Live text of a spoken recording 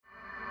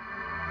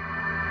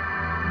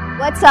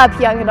What's up,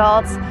 young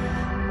adults?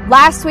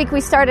 Last week we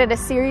started a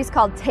series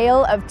called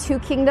Tale of Two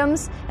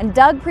Kingdoms, and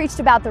Doug preached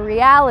about the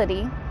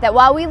reality that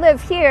while we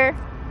live here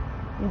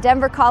in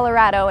Denver,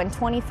 Colorado in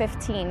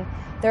 2015,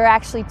 there are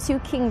actually two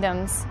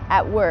kingdoms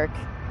at work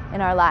in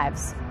our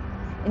lives.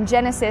 In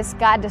Genesis,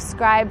 God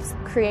describes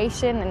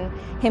creation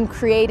and Him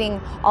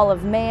creating all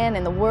of man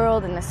and the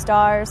world and the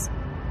stars.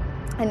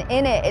 And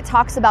in it, it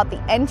talks about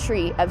the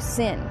entry of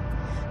sin.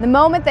 The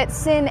moment that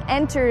sin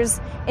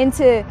enters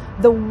into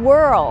the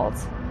world,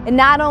 it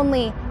not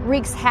only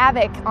wreaks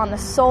havoc on the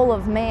soul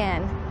of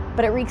man,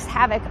 but it wreaks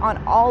havoc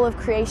on all of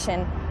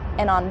creation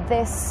and on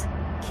this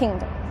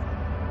kingdom.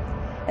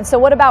 And so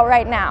what about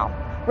right now?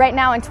 Right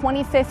now in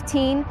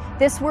 2015,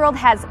 this world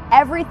has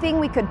everything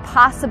we could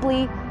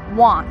possibly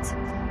want.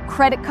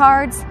 Credit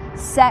cards,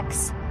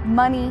 sex,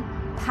 money,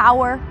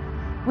 power.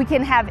 We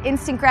can have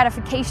instant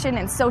gratification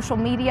in social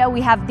media.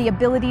 We have the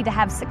ability to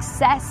have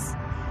success.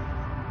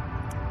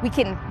 We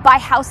can buy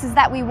houses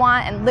that we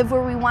want and live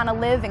where we want to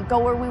live and go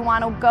where we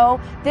want to go.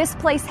 This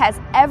place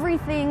has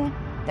everything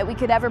that we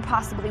could ever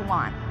possibly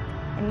want.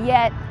 And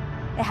yet,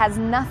 it has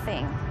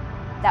nothing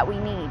that we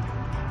need.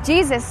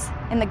 Jesus,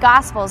 in the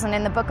Gospels and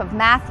in the book of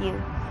Matthew,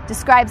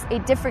 describes a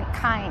different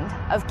kind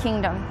of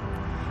kingdom.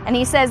 And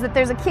he says that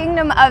there's a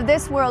kingdom of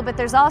this world, but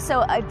there's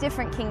also a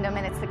different kingdom,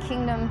 and it's the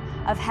kingdom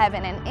of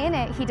heaven. And in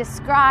it, he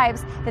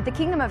describes that the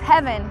kingdom of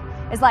heaven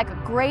is like a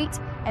great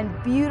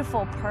and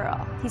beautiful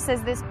pearl. He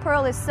says this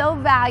pearl is so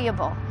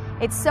valuable,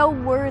 it's so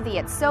worthy,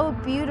 it's so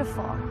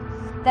beautiful,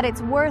 that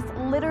it's worth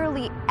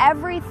literally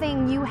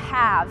everything you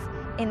have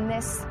in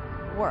this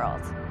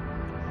world.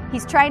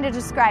 He's trying to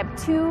describe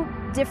two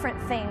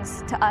different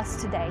things to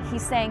us today.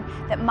 He's saying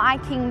that my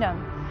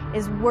kingdom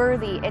is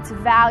worthy, it's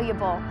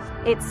valuable,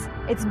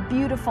 it's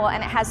beautiful,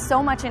 and it has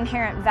so much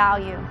inherent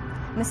value.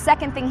 And the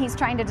second thing he's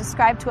trying to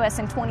describe to us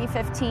in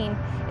 2015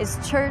 is,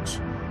 church,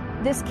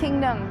 this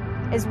kingdom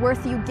is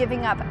worth you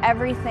giving up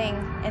everything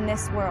in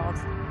this world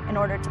in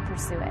order to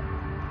pursue it.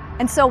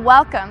 And so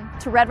welcome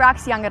to Red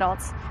Rocks Young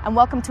Adults, and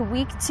welcome to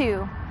week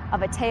 2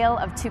 of A Tale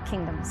of Two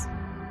Kingdoms.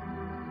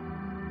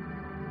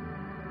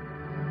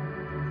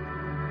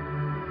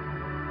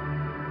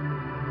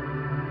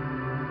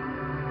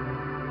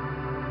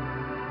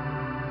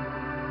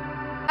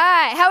 All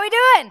right, how we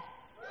doing?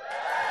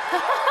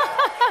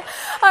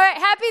 All right,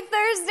 happy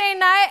Thursday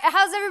night.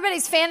 How's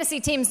everybody's fantasy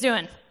teams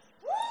doing?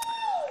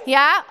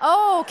 Yeah?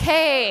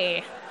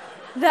 Okay.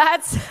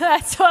 That's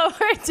what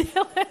we're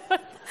dealing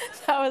with.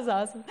 That was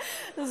awesome.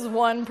 This is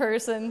one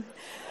person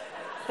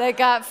that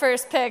got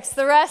first picks.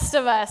 The rest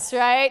of us,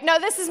 right? No,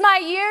 this is my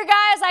year,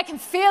 guys. I can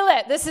feel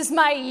it. This is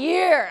my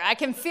year. I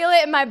can feel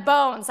it in my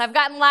bones. I've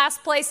gotten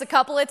last place a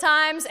couple of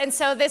times, and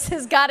so this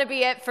has got to be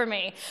it for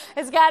me.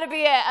 It's got to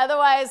be it.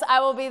 Otherwise, I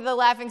will be the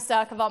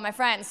laughingstock of all my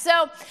friends. So,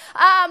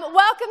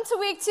 welcome to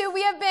week 2.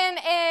 We have been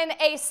in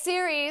a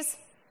series.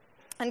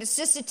 And it's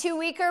just a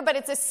 2-weeker, but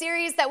it's a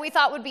series that we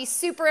thought would be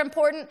super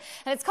important,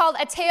 and it's called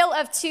A Tale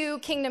of Two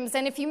Kingdoms.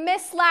 And if you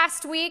missed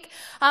last week,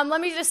 let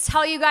me just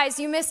tell you guys,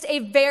 you missed a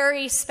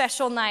very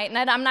special night.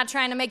 And I'm not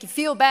trying to make you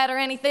feel bad or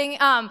anything,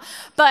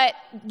 but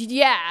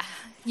yeah,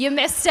 you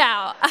missed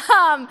out.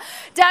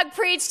 Doug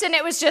preached, and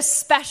it was just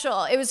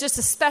special. It was just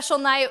a special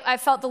night. I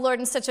felt the Lord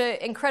in such an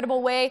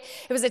incredible way.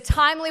 It was a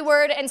timely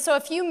word, and so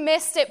if you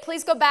missed it,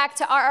 please go back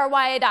to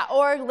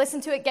rrya.org,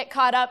 listen to it, get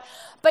caught up.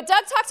 But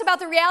Doug talked about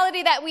the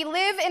reality that we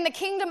live in the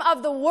kingdom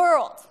of the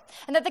world,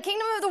 and that the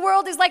kingdom of the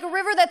world is like a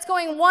river that's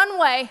going one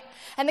way,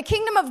 and the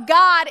kingdom of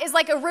God is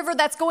like a river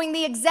that's going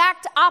the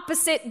exact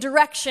opposite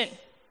direction.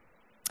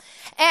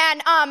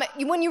 And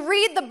when you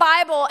read the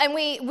Bible and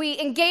we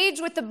engage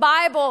with the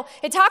Bible,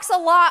 it talks a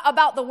lot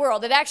about the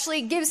world. It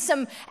actually gives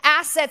some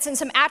assets and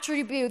some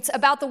attributes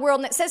about the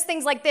world. And it says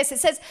things like this. It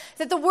says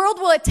that the world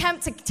will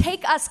attempt to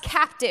take us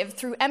captive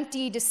through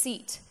empty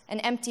deceit and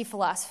empty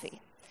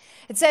philosophy.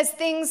 It says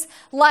things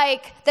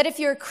like that if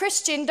you're a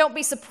Christian, don't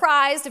be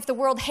surprised if the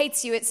world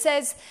hates you. It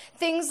says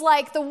things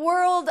like the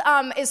world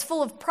is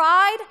full of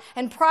pride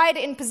and pride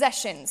in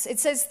possessions.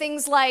 It says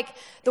things like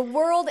the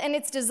world and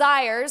its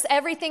desires,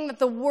 everything that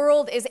the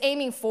world is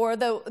aiming for,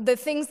 the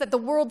things that the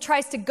world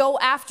tries to go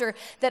after,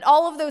 that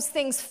all of those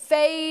things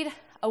fade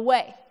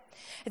away.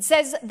 It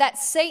says that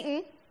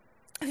Satan,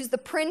 who's the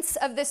prince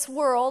of this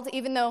world,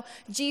 even though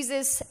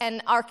Jesus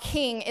and our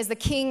king is the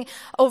king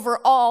over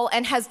all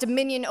and has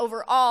dominion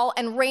over all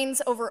and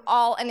reigns over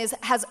all and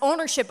has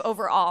ownership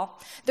over all.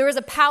 There is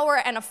a power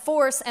and a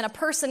force and a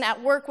person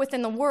at work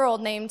within the world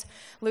named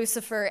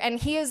Lucifer, and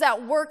he is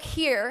at work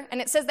here,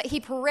 and it says that he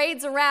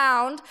parades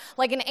around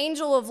like an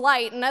angel of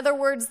light. In other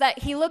words, that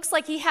he looks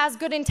like he has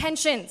good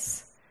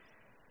intentions,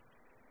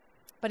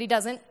 but he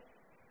doesn't.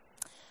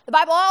 The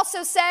Bible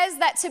also says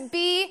that to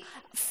be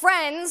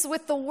friends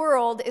with the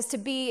world is to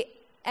be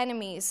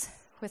enemies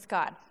with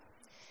God,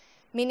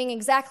 meaning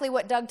exactly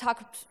what Doug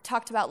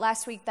talked about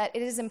last week, that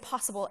it is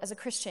impossible as a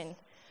Christian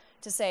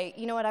to say,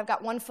 you know what, I've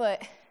got one foot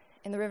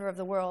in the river of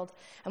the world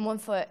and one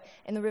foot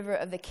in the river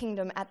of the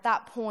kingdom. At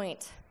that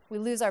point, we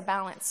lose our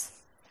balance.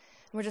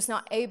 We're just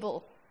not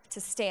able to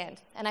stand.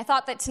 And I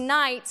thought that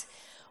tonight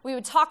we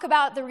would talk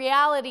about the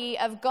reality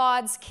of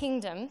God's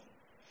kingdom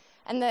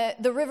and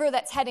the river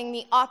that's heading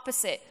the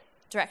opposite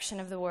direction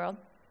of the world.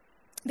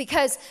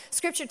 Because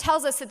Scripture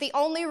tells us that the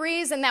only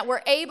reason that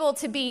we're able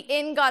to be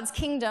in God's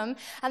kingdom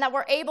and that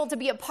we're able to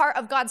be a part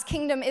of God's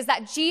kingdom is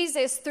that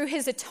Jesus, through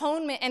his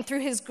atonement and through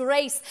his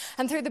grace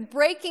and through the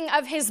breaking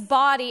of his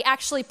body,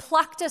 actually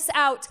plucked us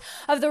out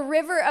of the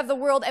river of the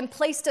world and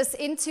placed us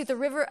into the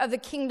river of the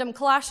kingdom.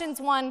 Colossians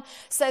 1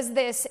 says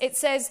this. It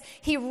says,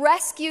 he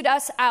rescued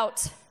us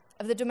out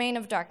of the domain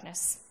of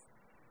darkness,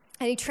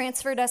 and he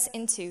transferred us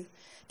into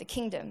the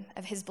kingdom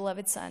of his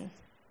beloved Son,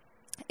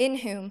 in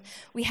whom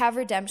we have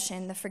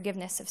redemption, the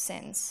forgiveness of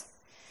sins.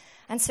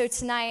 And so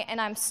tonight,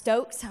 and I'm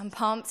stoked, I'm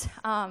pumped,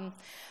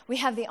 we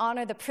have the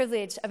honor, the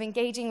privilege of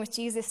engaging with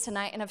Jesus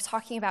tonight and of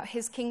talking about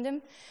his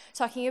kingdom,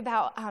 talking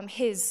about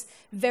his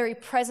very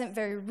present,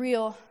 very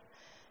real,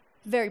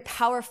 very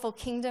powerful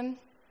kingdom.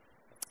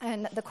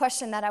 And the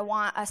question that I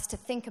want us to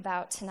think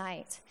about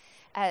tonight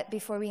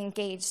before we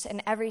engage,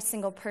 and every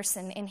single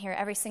person in here,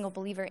 every single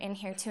believer in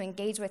here to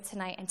engage with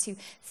tonight and to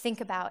think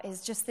about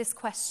is just this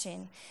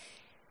question.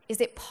 Is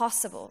it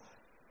possible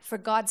for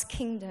God's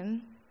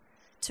kingdom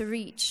to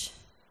reach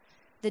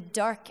the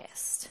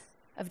darkest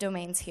of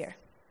domains here?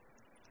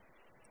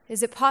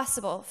 Is it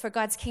possible for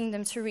God's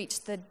kingdom to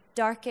reach the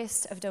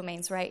darkest of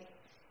domains right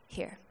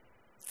here?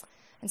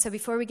 And so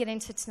before we get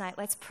into tonight,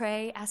 let's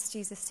pray, ask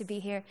Jesus to be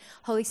here.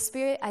 Holy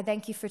Spirit, I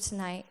thank you for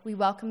tonight. We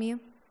welcome you.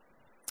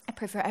 I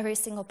pray for every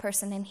single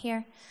person in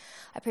here.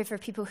 I pray for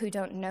people who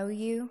don't know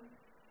you.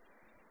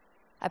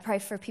 I pray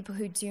for people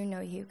who do know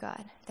you,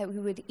 God, that we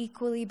would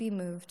equally be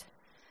moved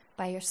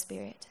by your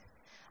Spirit.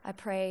 I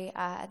pray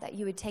that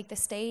you would take the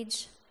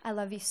stage. I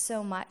love you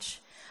so much.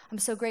 I'm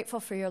so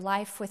grateful for your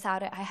life.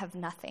 Without it, I have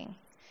nothing.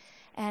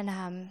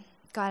 And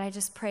God, I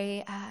just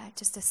pray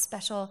just a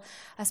special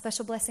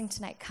blessing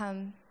tonight.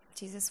 Come,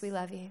 Jesus, we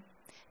love you.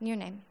 In your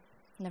name.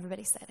 And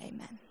everybody said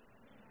amen.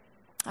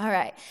 All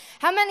right.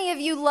 How many of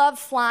you love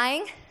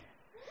flying?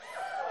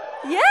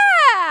 Yeah,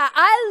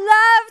 I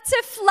love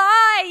to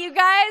fly, you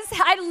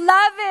guys. I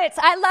love it.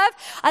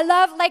 I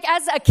love, like,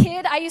 as a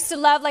kid, I used to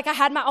love, like, I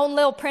had my own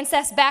little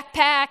princess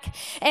backpack,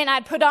 and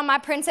I'd put on my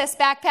princess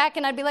backpack,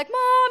 and I'd be like,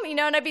 Mom, you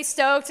know, and I'd be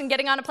stoked and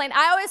getting on a plane.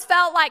 I always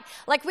felt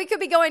like we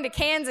could be going to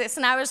Kansas,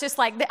 and I was just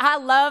like, I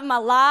love my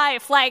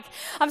life. Like,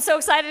 I'm so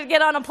excited to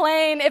get on a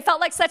plane. It felt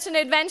like such an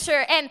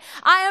adventure, and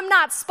I am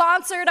not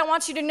sponsored. I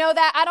want you to know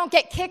that. I don't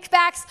get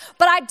kickbacks,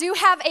 but I do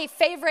have a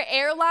favorite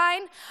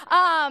airline.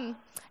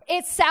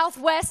 It's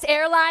Southwest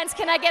Airlines.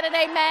 Can I get an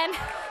amen?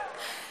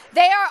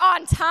 They are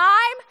on time.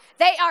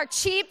 They are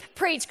cheap.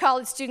 Preach,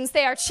 college students.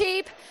 They are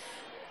cheap.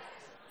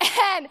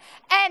 And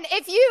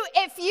if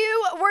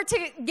you were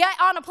to get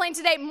on a plane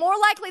today, more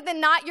likely than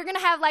not, you're going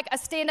to have like a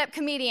stand-up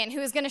comedian who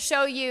is going to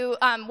show you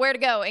where to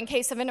go in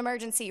case of an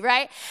emergency,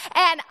 right?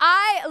 And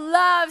I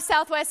love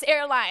Southwest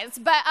Airlines.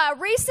 But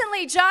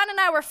recently, John and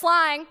I were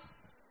flying,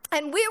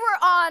 and we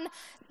were on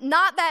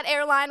not that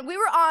airline. We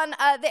were on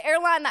the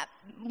airline that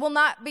will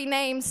not be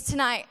named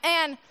tonight.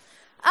 And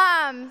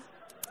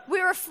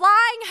we were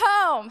flying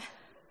home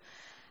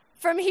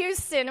from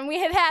Houston, and we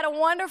had had a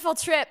wonderful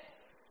trip.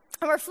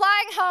 And we're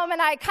flying home, and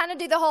I kind of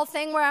do the whole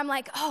thing where I'm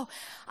like, oh,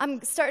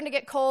 I'm starting to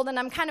get cold, and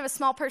I'm kind of a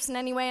small person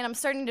anyway, and I'm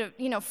starting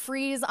to,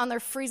 freeze on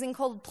their freezing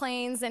cold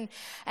planes, and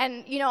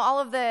all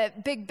of the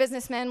big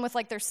businessmen with,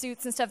 like, their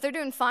suits and stuff, they're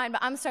doing fine,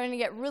 but I'm starting to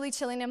get really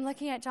chilly, and I'm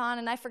looking at John,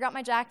 and I forgot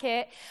my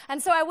jacket,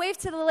 and so I wave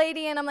to the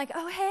lady, and I'm like,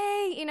 oh,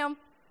 hey,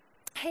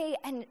 hey,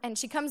 and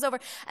she comes over,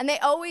 and they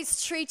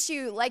always treat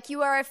you like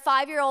you are a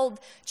 5-year-old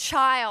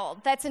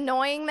child that's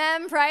annoying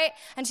them, right?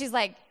 And she's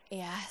like,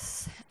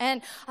 yes.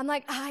 And I'm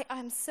like,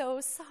 I'm so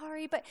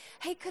sorry, but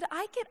hey, could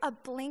I get a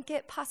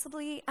blanket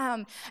possibly?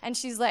 And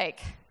she's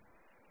like,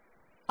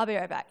 I'll be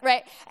right back,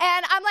 right?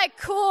 And I'm like,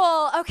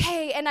 cool,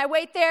 okay. And I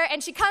wait there,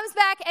 and she comes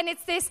back, and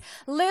it's this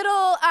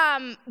little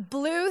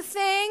blue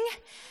thing.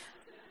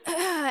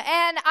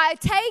 And I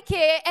take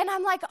it, and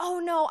I'm like,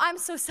 oh no, I'm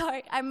so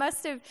sorry. I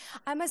must have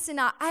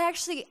not.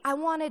 I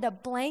wanted a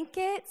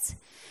blanket.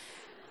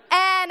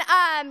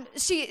 And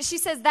she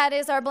says, that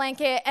is our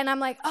blanket. And I'm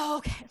like,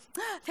 oh,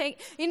 okay.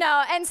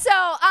 And so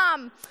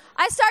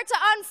I start to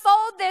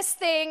unfold this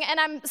thing, and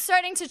I'm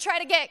starting to try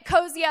to get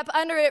cozy up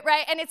under it,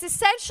 right? And it's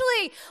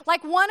essentially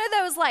like one of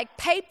those, like,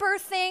 paper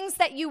things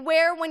that you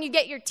wear when you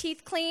get your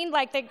teeth cleaned.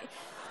 Like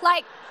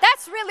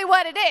that's really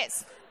what it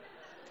is.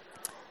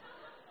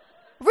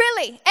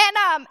 Really. And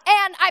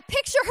I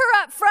picture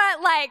her up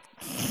front,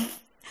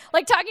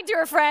 like talking to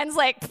her friends,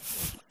 like,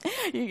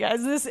 you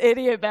guys, this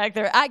idiot back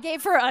there. I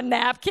gave her a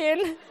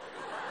napkin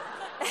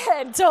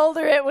and told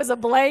her it was a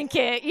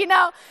blanket, And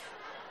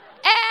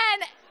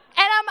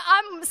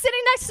I'm sitting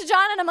next to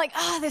John, and I'm like,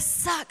 oh, this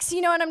sucks,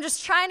 and I'm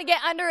just trying to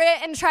get under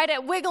it and try to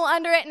wiggle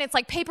under it, and it's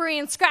like papery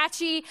and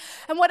scratchy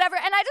and whatever.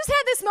 And I just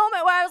had this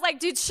moment where I was like,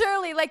 dude,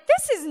 surely, like,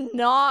 this is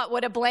not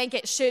what a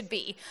blanket should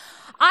be.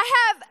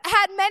 I have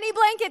had many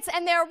blankets,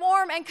 and they're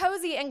warm and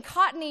cozy and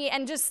cottony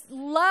and just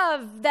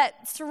love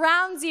that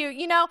surrounds you.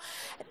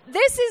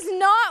 This is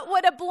not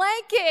what a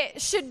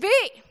blanket should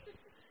be.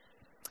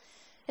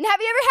 And have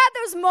you ever had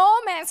those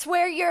moments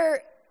where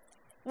you're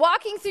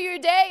walking through your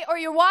day or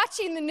you're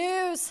watching the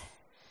news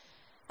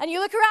and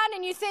you look around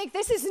and you think,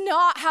 this is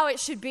not how it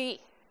should be?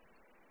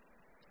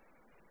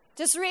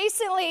 Just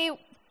recently,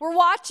 we're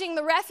watching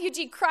the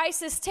refugee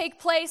crisis take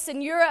place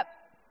in Europe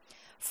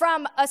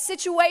from a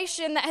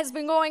situation that has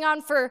been going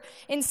on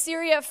in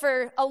Syria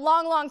for a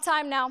long, long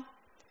time now,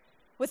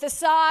 with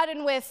Assad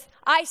and with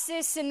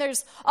ISIS, and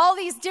there's all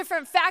these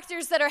different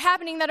factors that are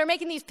happening that are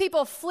making these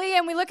people flee,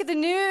 and we look at the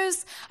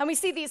news and we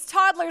see these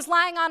toddlers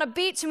lying on a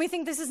beach and we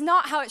think this is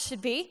not how it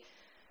should be.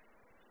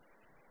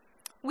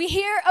 We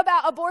hear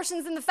about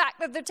abortions and the fact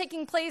that they're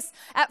taking place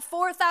at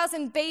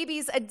 4,000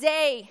 babies a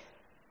day,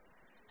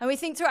 and we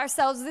think to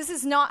ourselves, this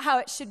is not how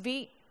it should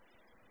be.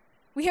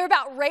 We hear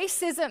about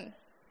racism,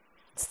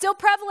 still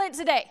prevalent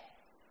today,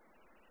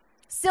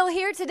 still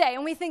here today,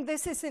 and we think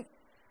this isn't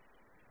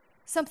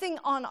something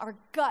on our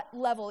gut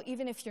level,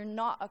 even if you're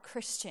not a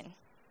Christian,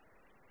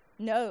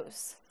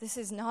 knows this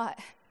is not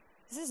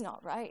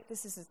right.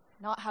 This is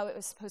not how it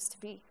was supposed to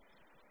be.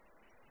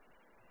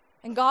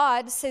 And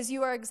God says,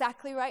 you are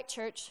exactly right,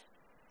 church.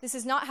 This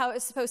is not how it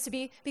was supposed to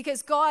be,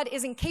 because God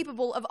is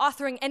incapable of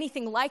authoring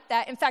anything like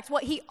that. In fact,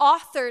 what he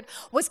authored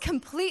was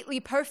completely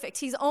perfect.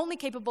 He's only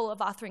capable of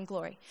authoring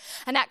glory.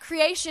 And at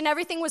creation,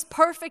 everything was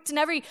perfect and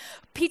every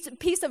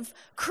piece of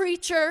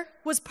creature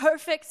was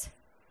perfect.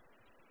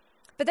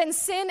 But then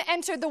sin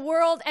entered the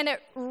world and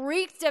it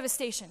wreaked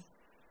devastation.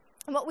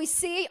 And what we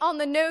see on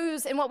the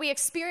news and what we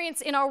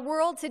experience in our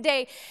world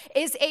today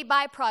is a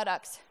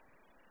byproduct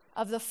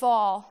of the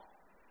fall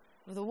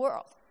of the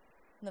world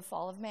and the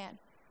fall of man.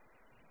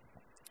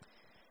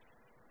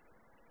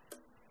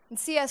 And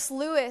C.S.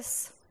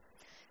 Lewis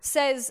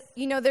says,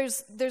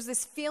 there's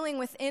this feeling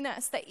within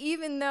us that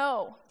even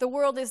though the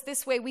world is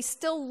this way, we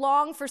still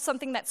long for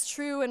something that's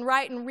true and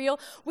right and real.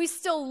 We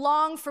still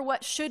long for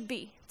what should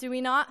be, do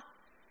we not?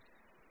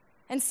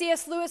 And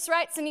C.S. Lewis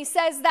writes, and he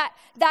says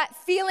that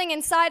feeling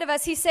inside of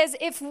us, he says,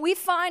 if we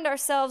find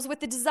ourselves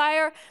with the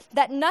desire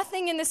that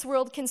nothing in this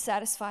world can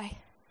satisfy,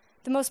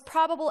 the most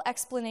probable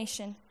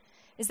explanation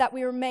is that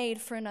we were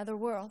made for another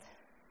world.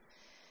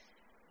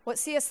 What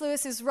C.S.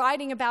 Lewis is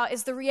writing about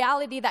is the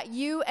reality that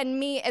you and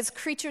me as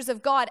creatures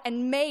of God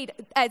and made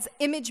as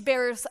image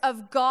bearers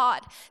of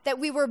God, that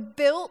we were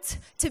built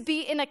to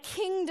be in a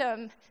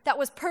kingdom that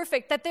was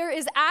perfect, that there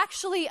is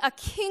actually a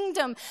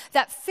kingdom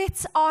that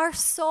fits our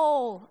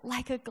soul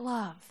like a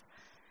glove.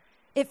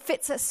 It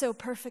fits us so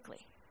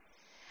perfectly.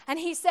 And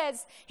he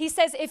says,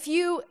 if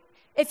you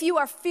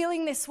are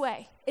feeling this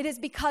way, it is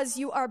because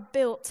you are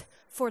built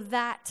for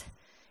that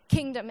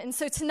kingdom. And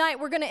so tonight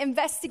we're going to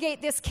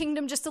investigate this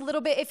kingdom just a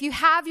little bit. If you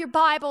have your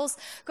Bibles,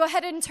 go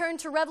ahead and turn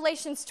to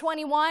Revelations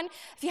 21.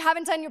 If you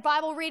haven't done your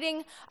Bible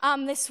reading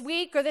this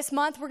week or this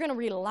month, we're going to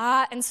read a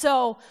lot. And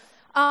so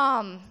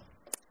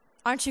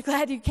aren't you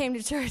glad you came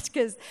to church?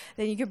 Because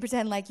then you can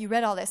pretend like you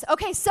read all this.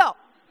 Okay, so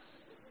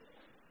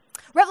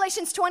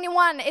Revelations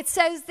 21, it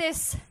says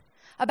this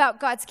about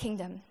God's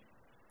kingdom.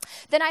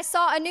 Then I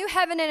saw a new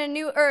heaven and a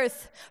new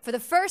earth, for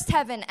the first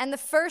heaven and the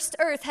first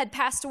earth had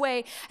passed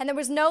away, and there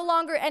was no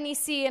longer any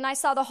sea. And I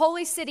saw the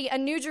holy city, a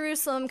new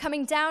Jerusalem,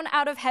 coming down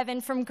out of heaven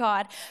from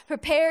God,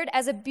 prepared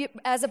as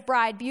a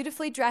bride,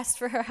 beautifully dressed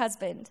for her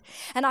husband.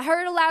 And I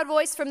heard a loud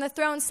voice from the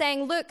throne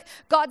saying, look,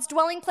 God's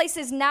dwelling place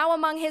is now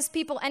among his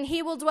people, and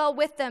he will dwell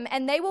with them,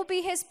 and they will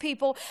be his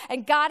people,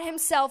 and God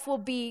himself will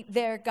be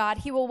their God.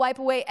 He will wipe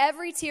away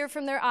every tear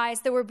from their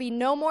eyes. There will be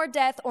no more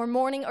death or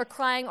mourning or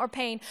crying or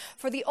pain,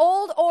 for the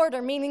old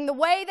order, meaning the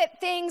way that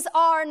things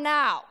are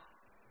now,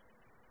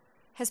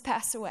 has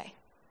passed away.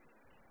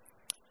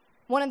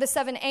 One of the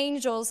 7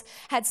 angels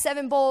had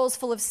 7 bowls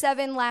full of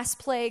 7 last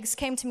plagues,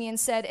 came to me and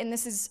said, and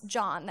this is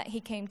John that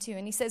he came to,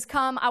 and he says,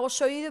 come, I will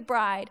show you the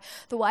bride,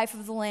 the wife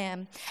of the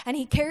Lamb. And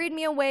he carried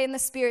me away in the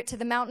spirit to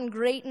the mountain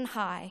great and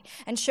high,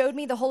 and showed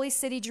me the holy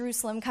city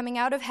Jerusalem coming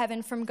out of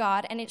heaven from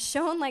God, and it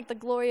shone like the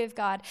glory of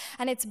God,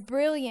 and its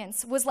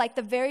brilliance was like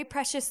the very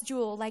precious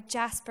jewel, like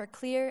jasper,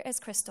 clear as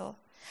crystal.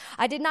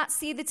 I did not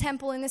see the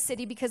temple in the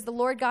city, because the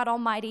Lord God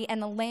Almighty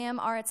and the Lamb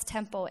are its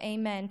temple.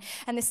 Amen.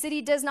 And the city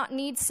does not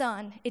need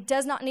sun. It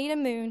does not need a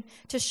moon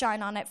to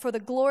shine on it, for the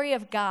glory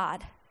of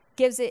God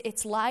gives it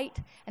its light,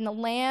 and the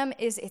Lamb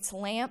is its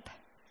lamp.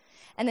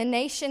 And the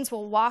nations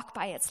will walk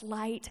by its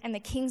light, and the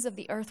kings of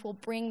the earth will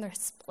bring their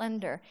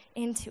splendor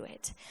into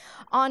it.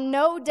 On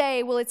no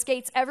day will its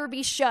gates ever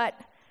be shut,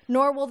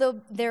 nor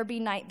will there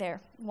be night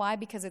there. Why?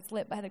 Because it's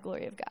lit by the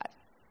glory of God.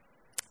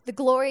 The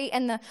glory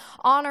and the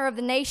honor of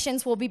the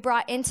nations will be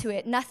brought into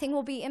it. Nothing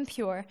will be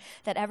impure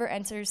that ever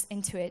enters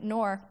into it,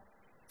 nor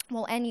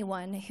will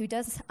anyone who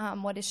does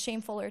what is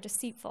shameful or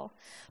deceitful,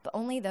 but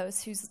only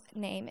those whose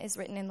name is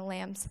written in the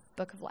Lamb's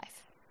book of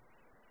life.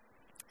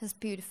 It's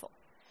beautiful.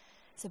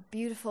 It's a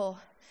beautiful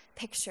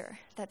picture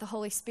that the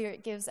Holy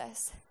Spirit gives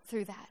us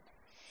through that.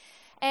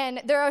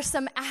 And there are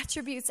some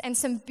attributes and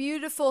some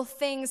beautiful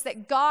things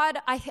that God,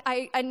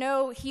 I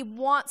know he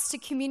wants to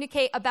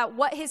communicate about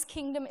what his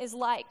kingdom is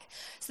like,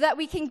 so that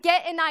we can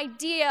get an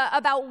idea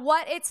about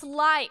what it's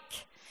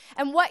like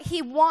and what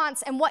he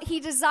wants and what he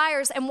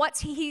desires and what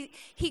he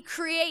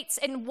creates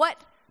and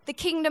what the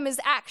kingdom is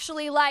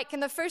actually like.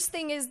 And the first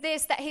thing is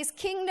this, that his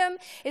kingdom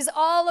is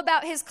all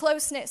about his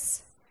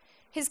closeness.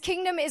 His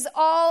kingdom is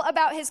all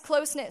about his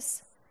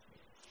closeness.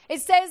 It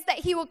says that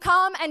he will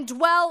come and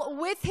dwell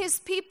with his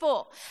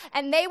people,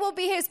 and they will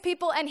be his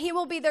people, and he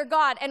will be their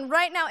God. And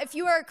right now, if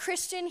you are a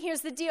Christian,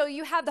 here's the deal.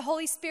 You have the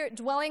Holy Spirit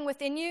dwelling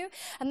within you,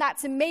 and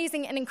that's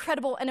amazing and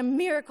incredible and a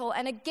miracle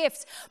and a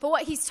gift. But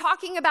what he's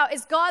talking about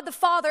is God the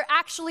Father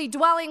actually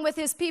dwelling with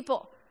his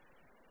people.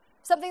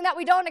 Something that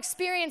we don't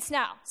experience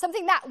now.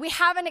 Something that we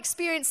haven't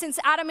experienced since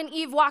Adam and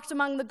Eve walked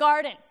among the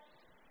garden.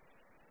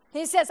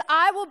 He says,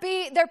 I will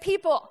be their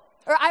people.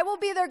 Or I will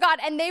be their God,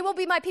 and they will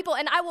be my people,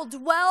 and I will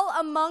dwell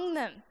among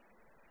them.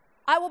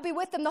 I will be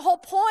with them. The whole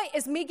point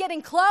is me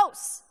getting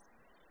close.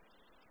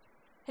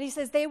 And he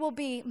says, they will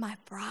be my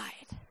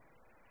bride.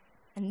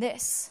 And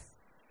this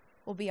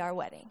will be our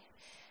wedding.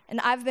 And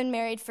I've been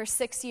married for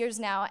 6 years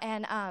now,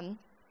 and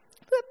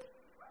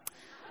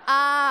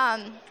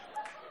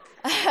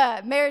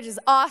marriage is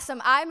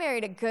awesome. I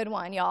married a good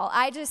one, y'all.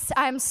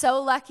 I'm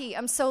so lucky.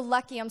 I'm so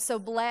lucky. I'm so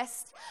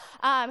blessed.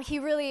 He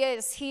really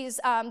is. He's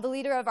the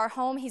leader of our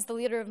home. He's the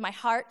leader of my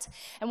heart.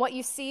 And what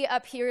you see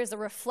up here is a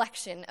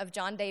reflection of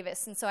John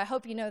Davis. And so I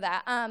hope you know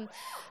that.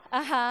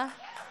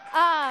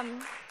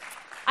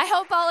 I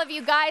hope all of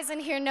you guys in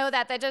here know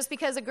that just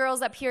because a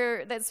girl's up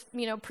here that's,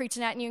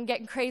 preaching at you and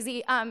getting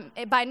crazy,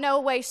 it by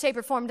no way, shape,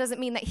 or form doesn't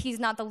mean that he's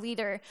not the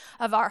leader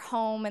of our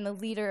home and the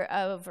leader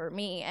over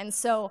me. And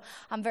so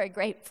I'm very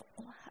grateful,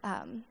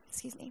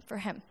 for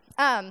him.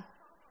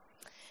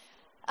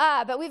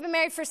 But we've been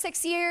married for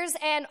 6 years,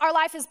 and our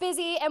life is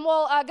busy, and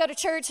we'll go to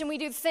church, and we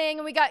do the thing,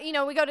 and we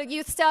go to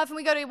youth stuff, and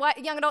we go to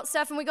young adult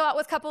stuff, and we go out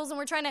with couples, and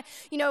we're trying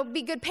to,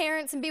 be good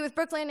parents and be with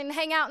Brooklyn and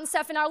hang out and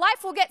stuff, and our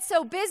life will get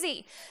so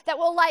busy that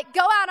we'll,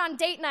 go out on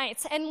date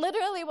nights, and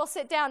literally we'll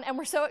sit down, and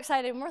we're so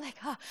excited, and we're like,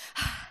 oh,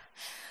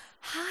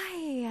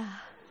 hi,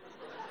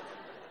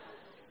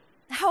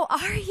 how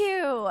are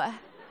you?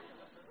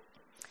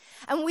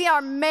 And we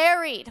are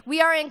married,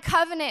 we are in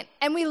covenant,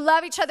 and we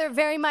love each other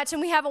very much,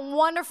 and we have a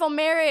wonderful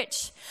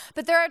marriage.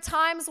 But there are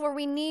times where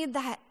we need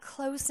that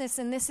closeness,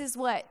 and this is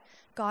what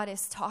God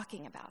is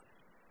talking about.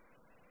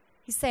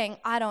 He's saying,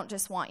 I don't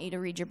just want you to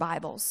read your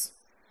Bibles.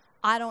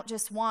 I don't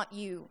just want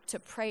you to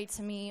pray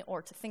to me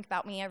or to think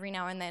about me every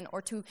now and then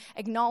or to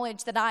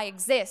acknowledge that I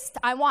exist.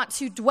 I want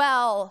to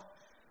dwell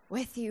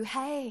with you.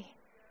 Hey,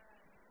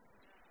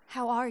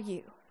 how are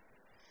you?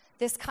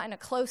 This kind of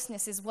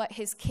closeness is what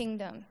his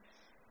kingdom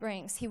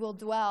brings. He will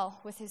dwell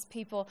with his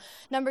people.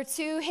 Number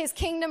 2, his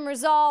kingdom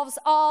resolves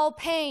all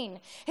pain.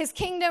 His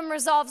kingdom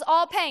resolves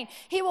all pain.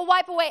 He will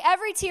wipe away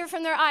every tear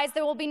from their eyes.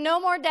 There will be no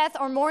more death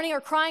or mourning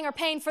or crying or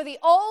pain, for the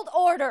old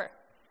order,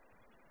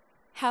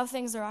 how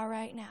things are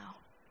right now,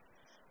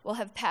 will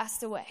have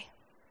passed away.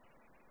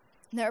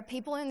 There are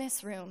people in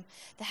this room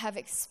that have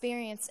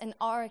experienced and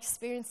are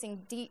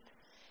experiencing deep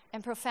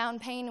and profound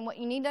pain, and what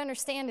you need to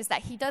understand is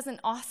that he doesn't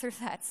author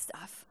that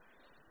stuff.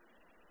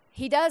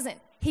 He doesn't.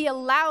 He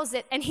allows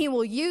it, and he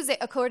will use it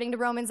according to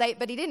Romans 8,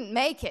 but he didn't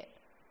make it.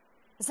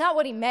 It's not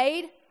what he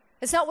made.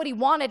 It's not what he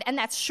wanted, and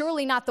that's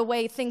surely not the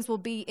way things will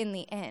be in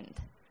the end.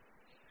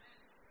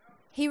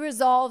 He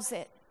resolves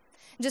it.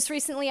 Just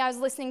recently, I was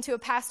listening to a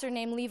pastor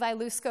named Levi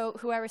Lusko,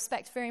 who I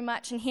respect very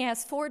much, and he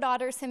has 4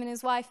 daughters, him and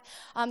his wife.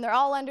 They're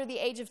all under the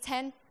age of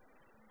 10.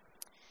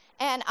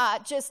 And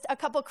just a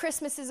couple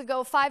Christmases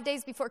ago, 5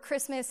 days before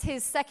Christmas,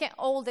 his second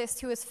oldest,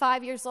 who is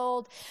 5 years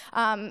old,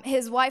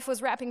 his wife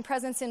was wrapping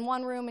presents in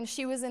one room, and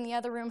she was in the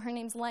other room. Her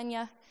name's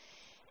Lenya.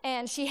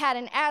 And she had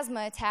an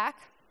asthma attack.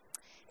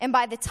 And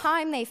by the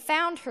time they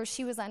found her,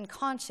 she was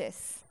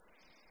unconscious.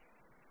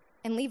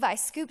 And Levi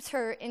scooped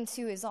her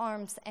into his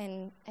arms,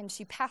 and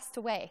she passed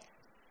away.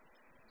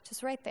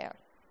 Just right there.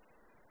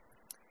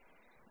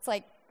 It's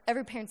like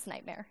every parent's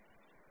nightmare.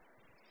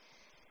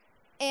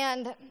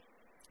 And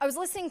I was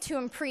listening to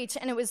him preach,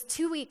 and it was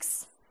 2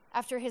 weeks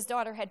after his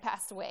daughter had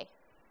passed away.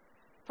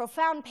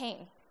 Profound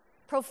pain.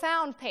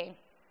 Profound pain.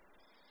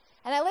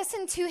 And I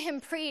listened to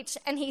him preach,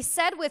 and he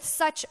said with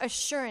such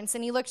assurance,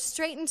 and he looked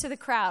straight into the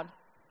crowd,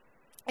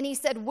 and he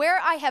said,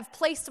 where I have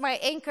placed my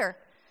anchor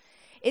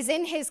is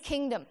in his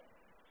kingdom.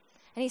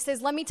 And he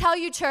says, let me tell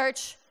you,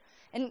 church,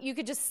 and you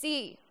could just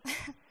see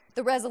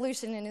the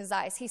resolution in his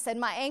eyes. He said,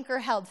 my anchor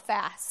held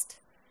fast.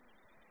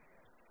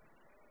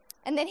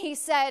 And then he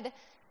said,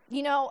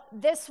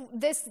 this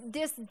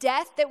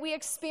death that we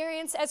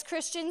experience as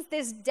Christians,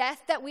 this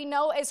death that we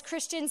know as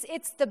Christians,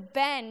 it's the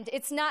bend.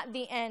 It's not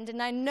the end.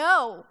 And I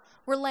know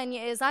where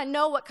Lenya is. I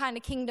know what kind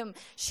of kingdom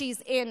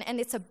she's in, and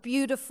it's a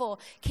beautiful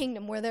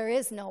kingdom where there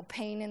is no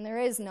pain and there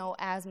is no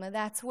asthma.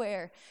 That's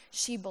where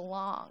she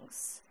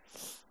belongs.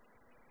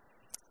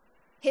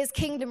 His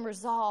kingdom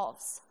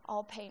resolves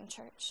all pain,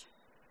 church.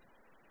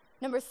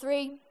 Number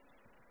 3,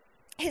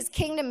 his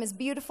kingdom is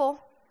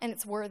beautiful and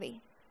it's worthy.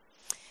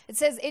 It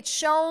says, it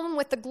shone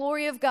with the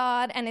glory of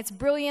God, and its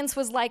brilliance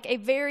was like a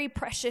very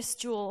precious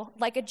jewel,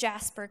 like a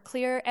jasper,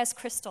 clear as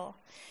crystal.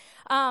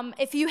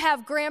 If you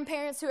have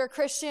grandparents who are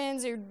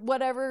Christians or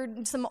whatever,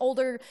 some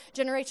older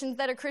generations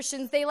that are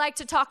Christians, they like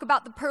to talk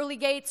about the pearly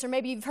gates, or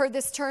maybe you've heard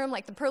this term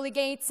like the pearly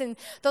gates, and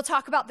they'll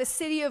talk about the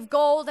city of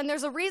gold. And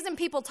there's a reason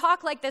people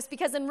talk like this,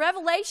 because in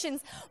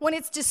Revelations, when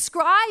it's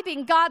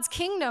describing God's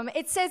kingdom,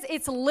 it says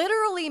it's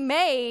literally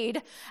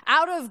made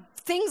out of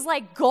things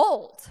like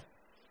gold.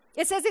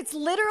 It says it's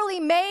literally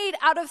made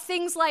out of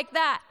things like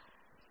that.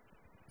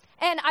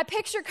 And I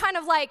picture kind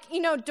of like,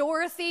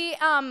 Dorothy,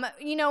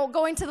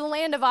 going to the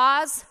land of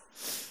Oz.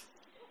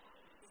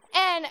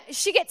 And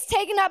she gets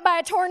taken up by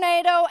a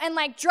tornado and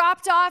like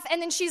dropped off.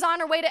 And then she's on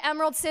her way to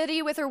Emerald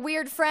City with her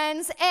weird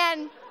friends.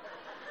 And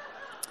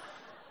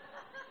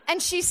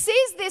she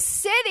sees this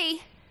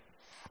city,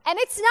 and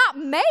it's not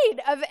made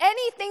of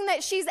anything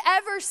that she's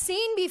ever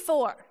seen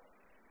before.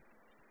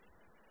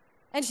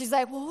 And she's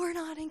like, well, we're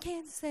not in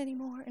Kansas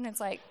anymore. And it's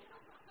like,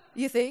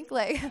 you think?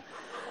 Like...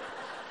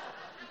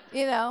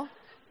 And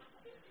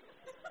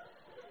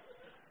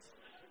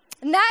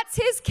that's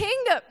his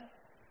kingdom.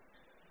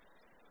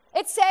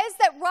 It says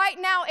that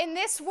right now in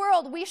this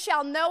world, we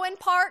shall know in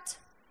part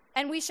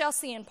and we shall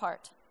see in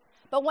part.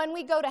 But when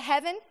we go to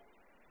heaven,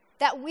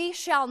 that we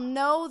shall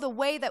know the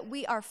way that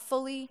we are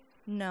fully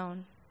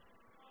known.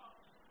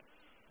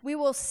 We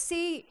will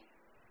see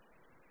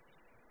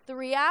the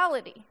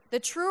reality, the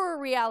truer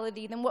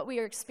reality than what we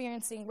are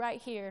experiencing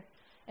right here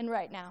and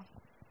right now.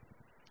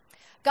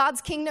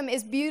 God's kingdom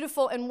is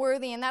beautiful and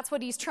worthy, and that's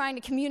what he's trying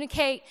to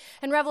communicate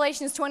in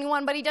Revelations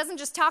 21, but he doesn't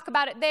just talk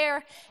about it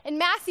there. In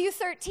Matthew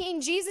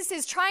 13, Jesus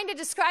is trying to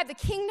describe the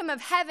kingdom of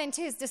heaven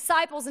to his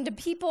disciples and to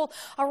people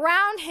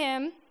around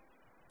him.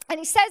 And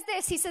he says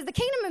this, he says, the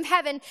kingdom of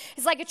heaven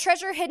is like a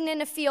treasure hidden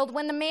in a field.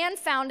 When the man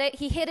found it,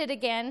 he hid it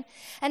again.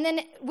 And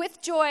then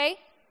with joy,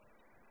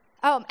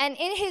 and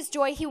in his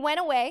joy, he went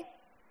away,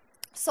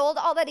 sold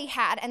all that he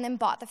had, and then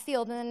bought the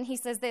field. And then he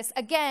says this,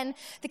 again,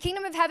 the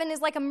kingdom of heaven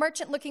is like a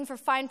merchant looking for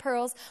fine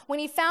pearls. When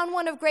he found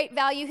one of great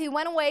value, he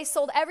went away,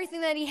 sold everything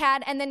that he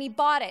had, and then he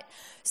bought it.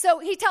 So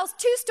he tells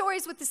two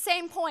stories with the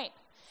same point.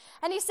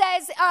 And he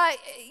says,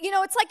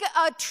 it's like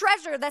a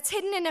treasure that's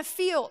hidden in a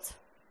field,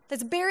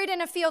 that's buried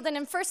in a field. And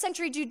in first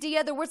century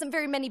Judea, there wasn't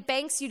very many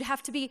banks. You'd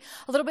have to be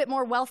a little bit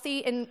more wealthy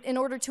in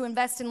order to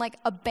invest in like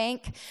a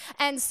bank.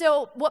 And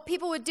so what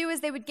people would do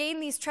is they would gain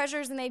these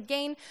treasures, and they'd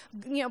gain,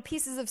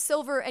 pieces of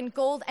silver and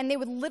gold, and they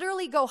would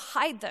literally go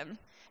hide them.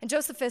 And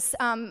Josephus,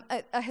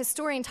 a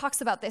historian,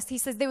 talks about this. He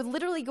says they would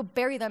literally go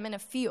bury them in a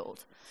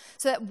field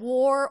so that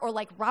war or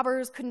like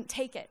robbers couldn't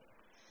take it.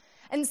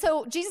 And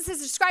so Jesus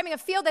is describing a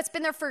field that's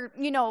been there for,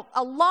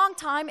 a long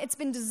time. It's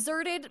been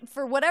deserted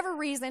for whatever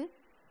reason.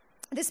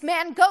 This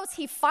man goes,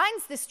 he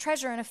finds this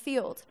treasure in a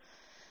field.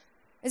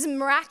 It's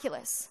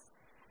miraculous.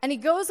 And he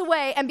goes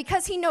away, and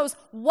because he knows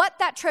what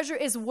that treasure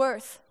is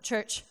worth,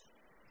 church,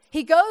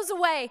 he goes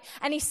away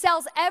and he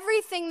sells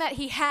everything that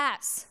he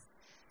has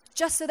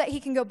just so that he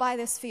can go buy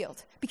this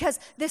field. Because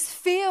this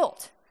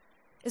field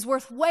is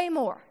worth way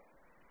more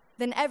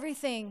than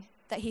everything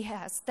that he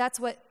has. That's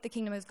what the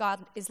kingdom of God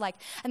is like.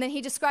 And then he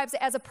describes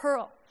it as a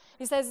pearl.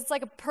 He says it's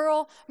like a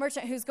pearl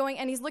merchant who's going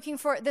and he's looking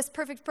for this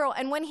perfect pearl.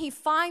 And when he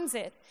finds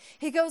it,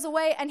 he goes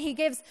away and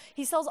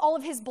he sells all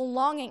of his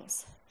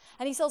belongings.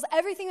 And he sells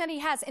everything that he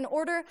has in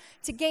order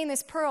to gain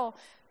this pearl.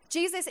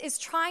 Jesus is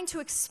trying to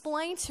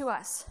explain to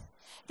us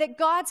that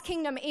God's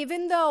kingdom,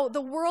 even though the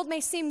world may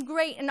seem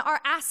great and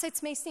our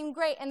assets may seem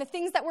great and the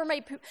things that we're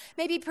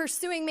maybe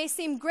pursuing may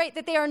seem great,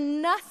 that they are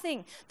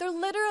nothing. They're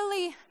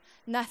literally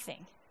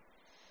nothing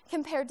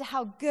compared to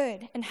how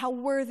good and how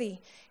worthy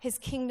his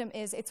kingdom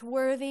is. It's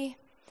worthy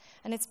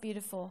and it's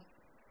beautiful.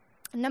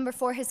 Number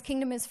 4, his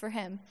kingdom is for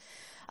him.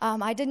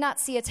 I did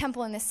not see a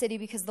temple in this city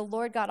because the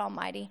Lord God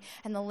Almighty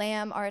and the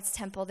Lamb are its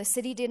temple. The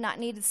city did not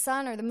need the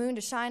sun or the moon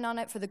to shine on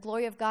it, for the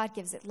glory of God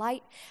gives it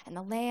light, and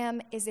the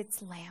Lamb is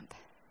its lamp.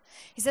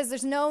 He says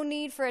there's no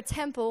need for a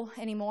temple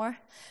anymore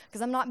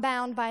because I'm not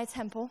bound by a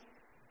temple.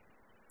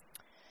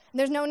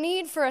 There's no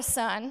need for a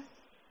sun.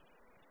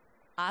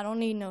 I don't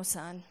need no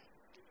sun.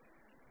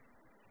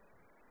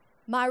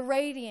 My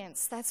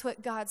radiance, that's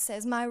what God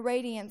says, my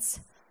radiance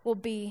will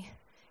be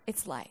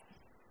its light.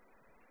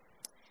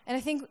 And I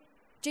think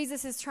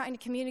Jesus is trying to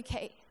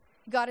communicate,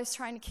 God is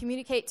trying to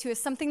communicate to us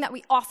something that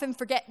we often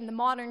forget in the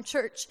modern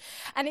church.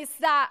 And it's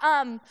that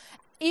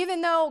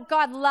even though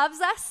God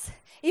loves us,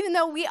 even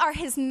though we are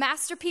his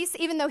masterpiece,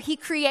 even though he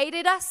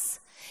created us,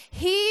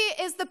 he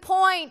is the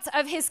point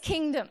of his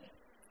kingdom.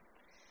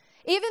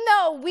 Even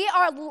though we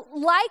are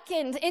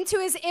likened into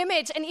his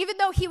image, and even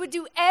though he would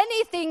do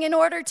anything in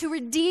order to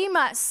redeem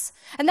us,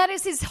 and that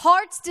is his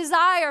heart's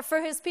desire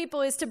for his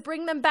people, is to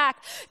bring them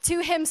back to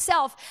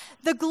himself.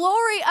 The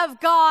glory of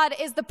God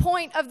is the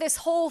point of this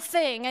whole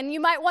thing. And you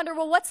might wonder,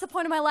 well, what's the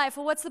point of my life?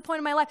 Well, what's the point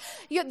of my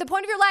life? The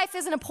point of your life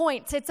isn't a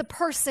point, it's a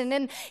person,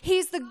 and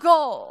he's the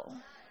goal.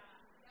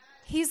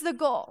 He's the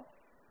goal.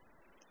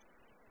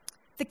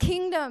 The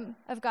kingdom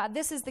of God,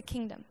 this is the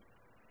kingdom.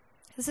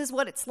 This is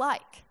what it's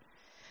like.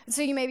 And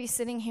so you may be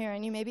sitting here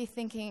and you may be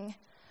thinking,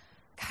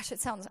 gosh, it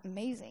sounds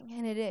amazing,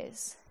 and it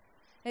is.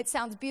 It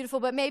sounds beautiful,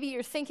 but maybe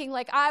you're thinking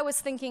like I was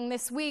thinking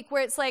this week,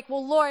 where it's like,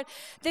 well, Lord,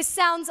 this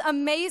sounds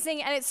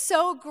amazing, and it's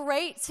so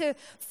great to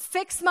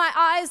fix my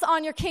eyes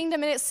on your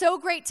kingdom, and it's so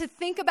great to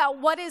think about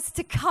what is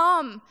to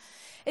come.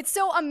 It's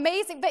so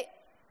amazing, but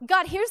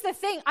God, here's the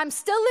thing. I'm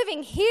still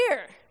living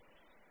here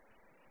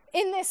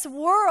in this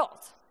world.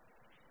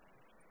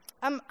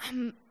 I'm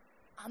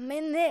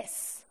in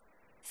this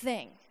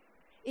thing,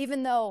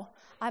 even though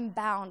I'm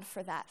bound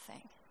for that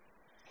thing.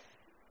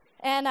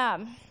 And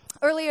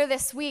earlier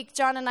this week,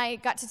 John and I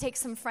got to take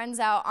some friends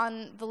out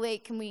on the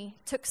lake, and we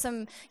took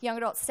some young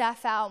adult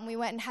staff out, and we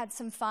went and had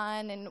some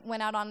fun and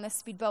went out on this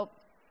speedboat.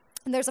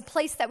 And there's a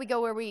place that we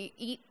go where we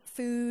eat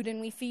food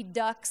and we feed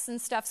ducks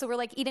and stuff. So we're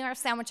like eating our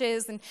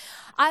sandwiches, and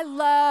I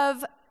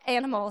love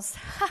animals.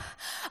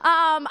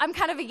 I'm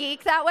kind of a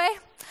geek that way.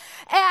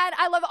 And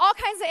I love all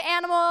kinds of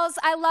animals.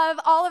 I love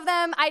all of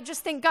them. I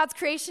just think God's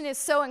creation is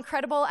so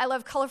incredible. I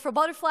love colorful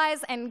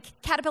butterflies and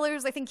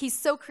caterpillars. I think he's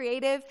so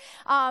creative.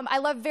 I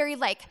love very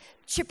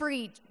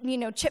chippery,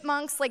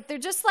 chipmunks. They're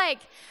just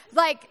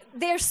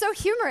they're so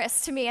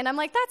humorous to me. And I'm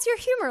like, that's your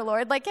humor,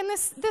 Lord, in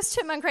this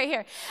chipmunk right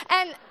here.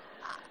 And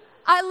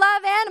I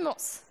love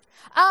animals.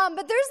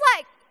 But there's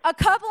a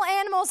couple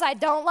animals I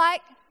don't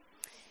like.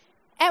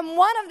 And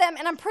one of them,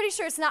 and I'm pretty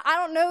sure it's not, I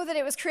don't know that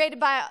it was created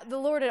by the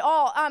Lord at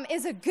all,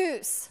 is a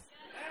goose.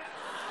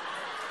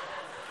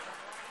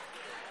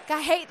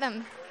 I hate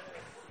them.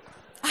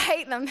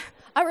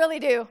 I really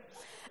do.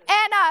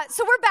 And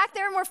so we're back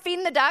there and we're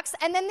feeding the ducks,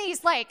 and then these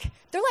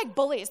they're like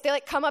bullies. They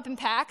come up in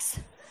packs.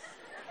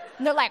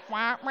 And they're like,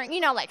 wah, wah,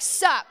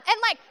 sup.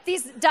 And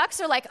these ducks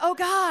are like, oh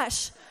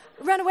gosh,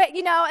 run away,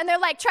 and they're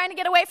trying to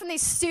get away from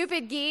these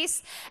stupid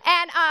geese.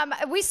 And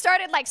we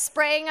started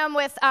spraying them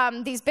with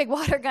these big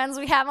water guns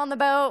we have on the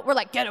boat. We're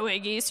like, get away,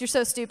 geese, you're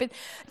so stupid.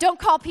 Don't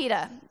call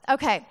PETA.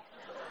 Okay.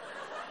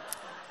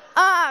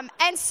 But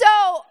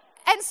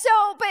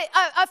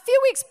a few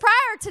weeks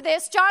prior to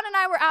this, John and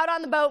I were out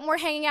on the boat, and we're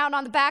hanging out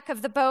on the back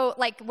of the boat,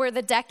 where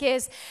the deck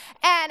is.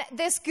 And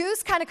this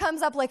goose kind of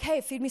comes up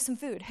hey, feed me some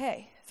food.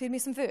 Hey, feed me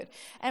some food.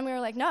 And we were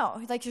like,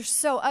 no, you're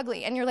so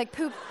ugly. And you're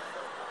poop.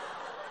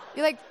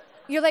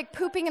 You're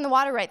pooping in the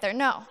water right there.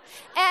 No.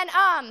 And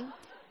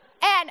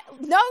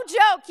no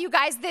joke, you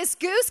guys, this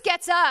goose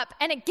gets up,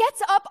 and it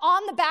gets up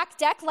on the back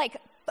deck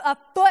a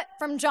foot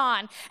from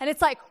John. And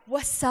it's like,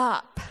 what's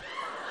up?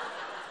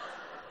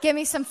 Give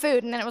me some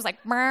food. And then it was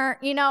brr,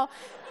 And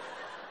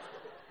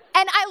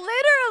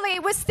I literally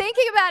was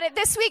thinking about it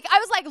this week. I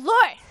was like,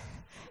 Lord,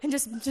 and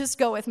just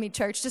go with me,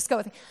 church. Just go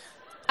with me.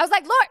 I was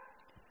like, Lord,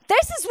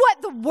 this is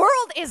what the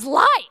world is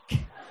like.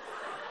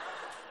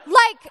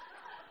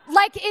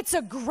 It's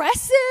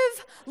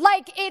aggressive,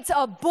 it's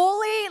a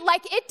bully,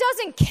 it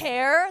doesn't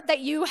care that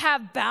you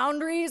have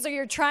boundaries or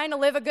you're trying to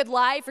live a good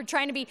life or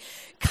trying to be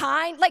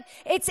kind.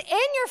 It's in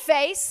your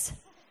face.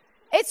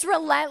 It's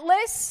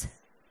relentless.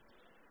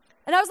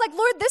 And I was like,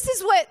 Lord, this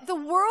is what the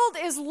world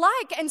is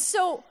like. And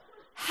so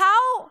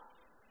how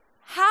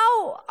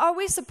are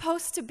we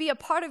supposed to be a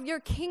part of your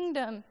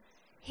kingdom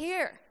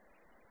here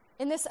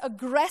in this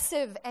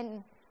aggressive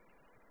and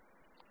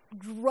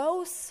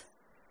gross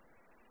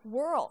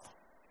world?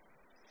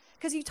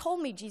 Because you told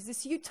me,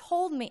 Jesus, you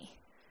told me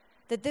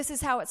that this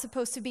is how it's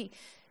supposed to be.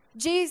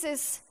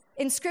 Jesus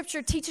in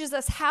Scripture teaches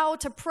us how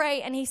to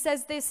pray, and he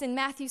says this in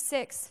Matthew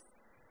 6.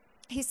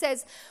 He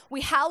says,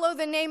 we hallow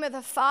the name of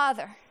the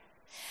Father.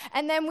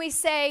 And then we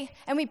say,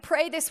 and we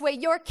pray this way,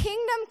 your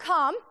kingdom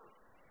come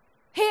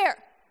here.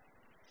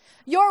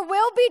 Your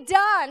will be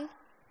done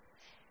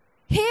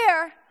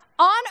here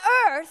on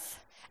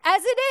earth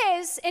as it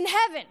is in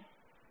heaven.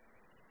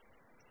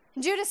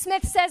 Judah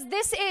Smith says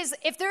this is,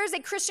 if there is a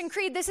Christian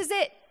creed, this is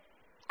it.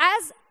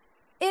 As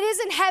it is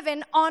in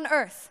heaven on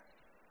earth.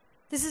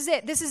 This is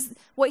it. This is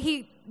what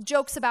he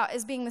jokes about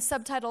as being the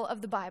subtitle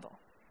of the Bible.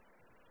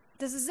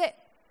 This is it.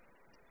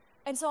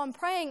 And so I'm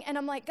praying and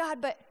I'm like,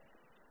 God, but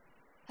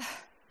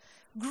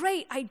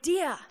great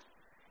idea.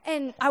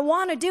 And I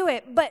want to do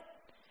it, but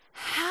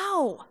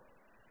how?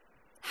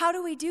 How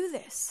do we do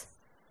this?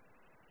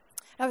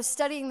 I was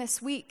studying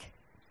this week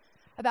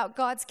about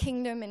God's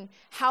kingdom and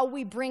how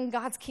we bring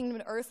God's kingdom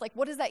to earth.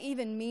 What does that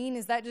even mean?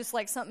 Is that just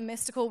something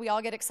mystical we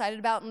all get excited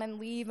about and then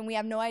leave and we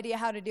have no idea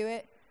how to do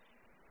it?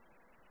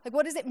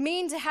 What does it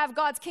mean to have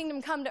God's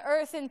kingdom come to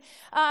earth? And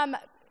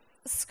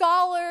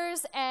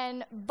scholars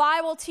and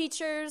Bible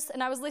teachers,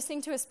 and I was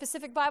listening to a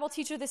specific Bible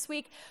teacher this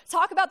week,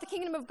 talk about the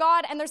kingdom of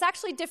God, and there's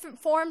actually different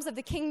forms of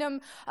the kingdom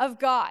of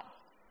God.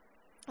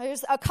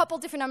 There's a couple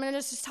different, I'm going to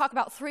just talk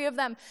about 3 of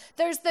them.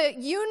 There's the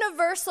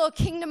universal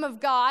kingdom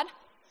of God,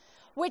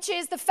 which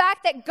is the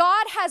fact that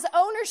God has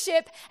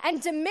ownership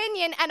and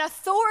dominion and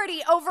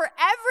authority over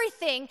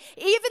everything,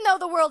 even though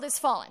the world is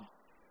fallen.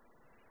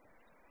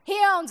 He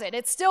owns it.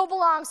 It still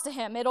belongs to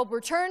him. It'll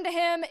return to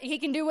him. He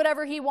can do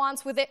whatever he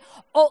wants with it.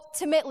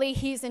 Ultimately,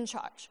 he's in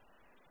charge.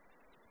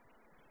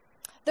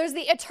 There's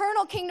the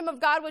eternal kingdom of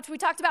God, which we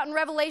talked about in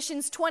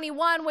Revelations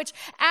 21, which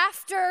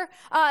after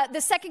the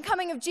second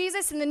coming of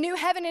Jesus and the new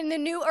heaven and the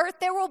new earth,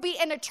 there will be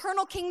an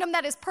eternal kingdom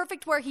that is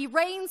perfect where he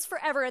reigns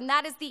forever, and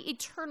that is the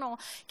eternal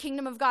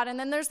kingdom of God. And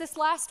then there's this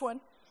last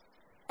one,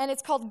 and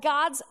it's called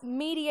God's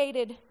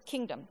mediated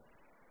kingdom.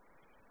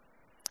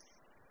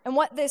 And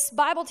what this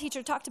Bible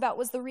teacher talked about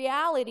was the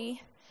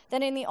reality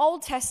that in the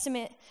Old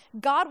Testament,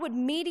 God would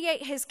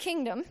mediate his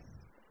kingdom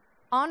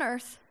on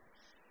earth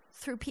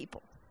through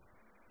people.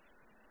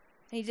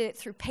 And he did it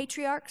through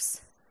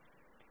patriarchs.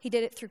 He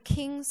did it through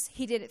kings.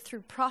 He did it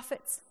through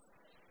prophets.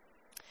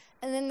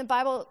 And then the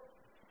Bible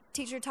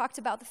teacher talked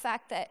about the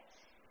fact that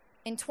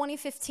in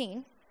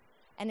 2015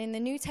 and in the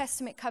New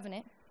Testament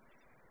covenant,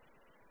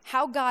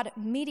 how God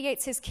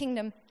mediates his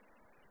kingdom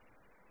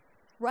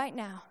right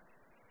now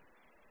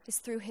is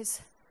through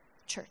his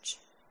church.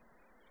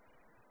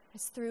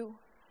 It's through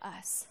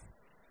us.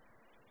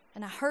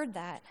 And I heard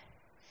that,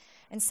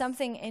 and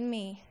something in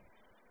me,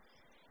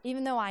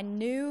 even though I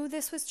knew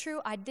this was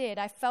true, I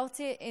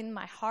felt it in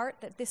my heart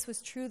that this was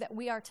true, that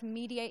we are to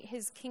mediate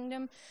his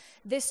kingdom.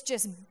 This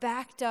just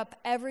backed up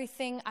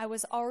everything I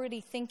was already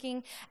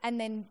thinking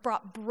and then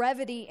brought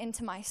brevity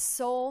into my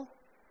soul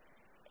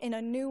in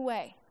a new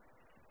way.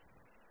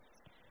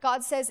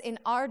 God says in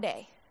our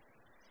day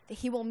that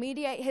he will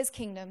mediate his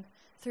kingdom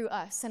through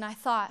us. And I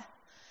thought,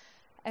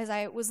 as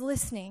I was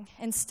listening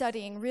and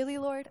studying, really,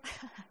 Lord?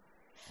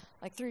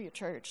 Like through your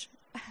church?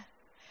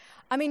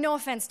 I mean, no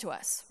offense to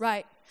us,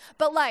 right?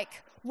 But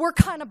like, we're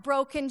kind of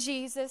broken,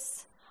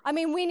 Jesus. I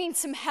mean, we need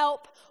some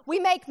help. We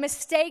make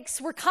mistakes.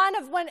 We're kind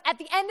of, at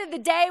the end of the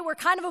day, we're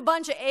kind of a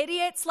bunch of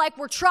idiots. Like,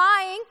 we're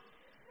trying.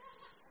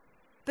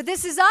 But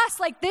this is us.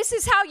 Like, this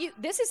is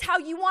how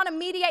you want to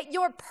mediate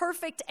your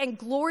perfect and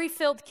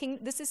glory-filled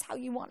kingdom. This is how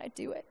you want to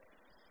do it.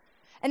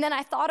 And then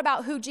I thought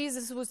about who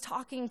Jesus was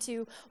talking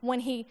to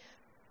when he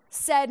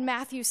said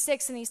Matthew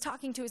 6, and he's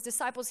talking to his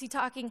disciples. He's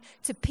talking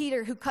to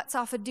Peter, who cuts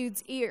off a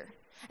dude's ear.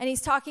 And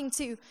he's talking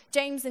to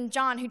James and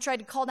John, who tried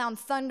to call down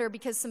thunder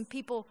because some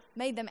people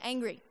made them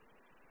angry.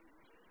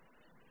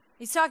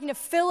 He's talking to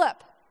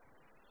Philip.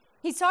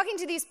 He's talking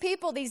to these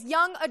people, these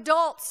young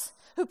adults,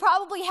 who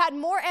probably had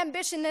more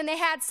ambition than they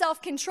had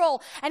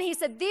self-control. And he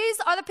said, these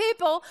are the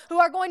people who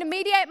are going to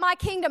mediate my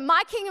kingdom.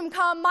 My kingdom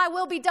come, my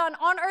will be done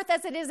on earth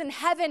as it is in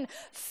heaven,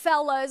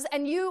 fellas.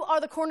 And you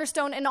are the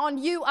cornerstone, and on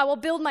you I will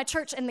build my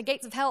church, and the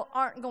gates of hell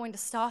aren't going to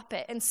stop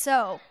it. And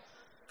so,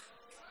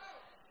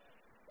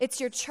 it's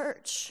your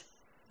church.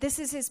 This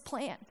is his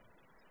plan.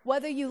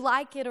 Whether you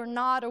like it or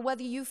not, or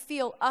whether you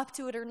feel up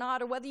to it or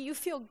not, or whether you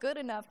feel good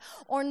enough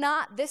or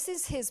not, this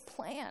is his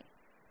plan.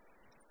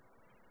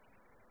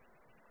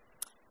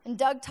 And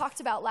Doug talked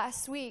about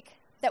last week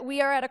that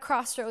we are at a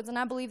crossroads, and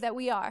I believe that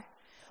we are,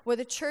 where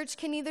the church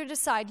can either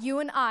decide, you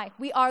and I,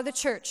 we are the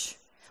church.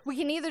 We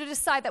can either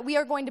decide that we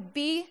are going to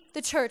be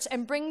the church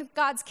and bring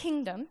God's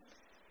kingdom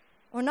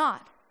or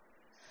not.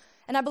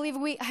 And I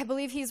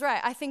believe he's right.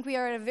 I think we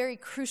are at a very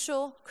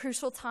crucial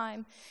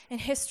time in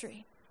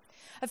history.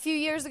 A few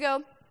years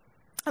ago,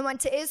 I went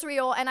to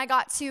Israel, and I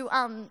got to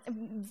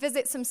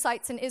visit some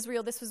sites in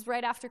Israel. This was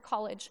right after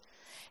college.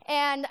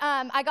 And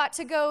I got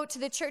to go to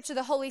the Church of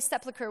the Holy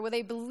Sepulchre, where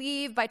they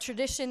believe by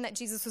tradition that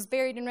Jesus was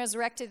buried and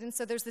resurrected. And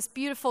so there's this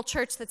beautiful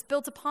church that's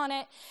built upon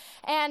it.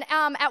 And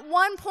at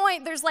one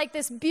point, there's like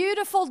this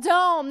beautiful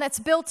dome that's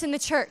built in the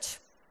church.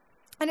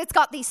 And it's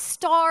got these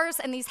stars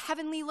and these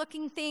heavenly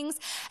looking things.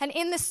 And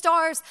in the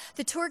stars,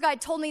 the tour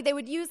guide told me they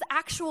would use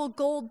actual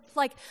gold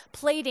like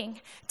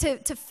plating to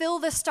fill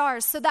the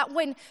stars, so that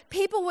when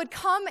people would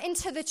come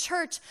into the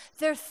church,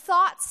 their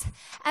thoughts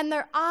and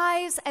their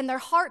eyes and their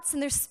hearts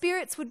and their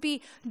spirits would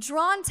be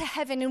drawn to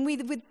heaven, and we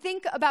would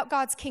think about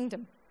God's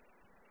kingdom.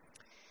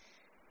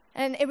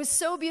 And it was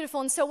so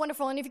beautiful and so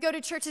wonderful. And if you go to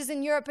churches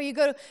in Europe, or you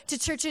go to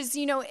churches,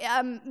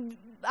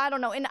 I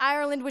don't know, in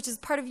Ireland, which is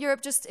part of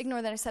Europe, just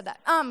ignore that I said that.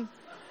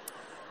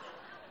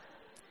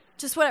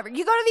 Just whatever.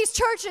 You go to these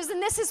churches,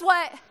 and this is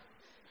what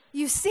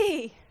you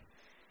see,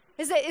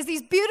 is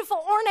these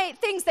beautiful, ornate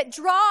things that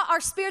draw our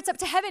spirits up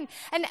to heaven.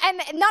 And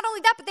not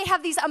only that, but they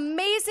have these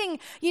amazing,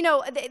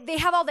 they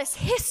have all this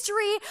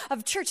history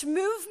of church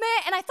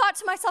movement. And I thought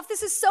to myself,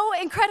 this is so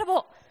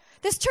incredible.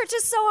 This church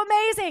is so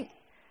amazing.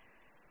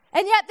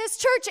 And yet this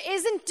church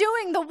isn't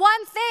doing the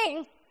one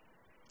thing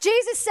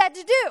Jesus said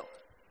to do.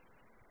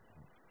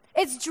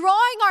 It's drawing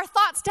our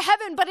thoughts to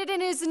heaven, but it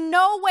is in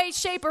no way,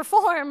 shape, or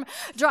form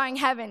drawing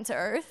heaven to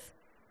earth.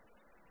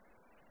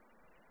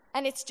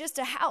 And it's just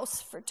a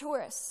house for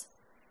tourists.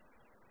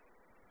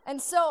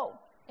 And so,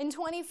 in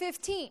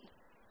 2015,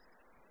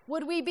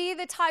 would we be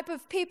the type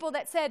of people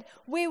that said,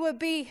 we would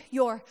be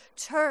your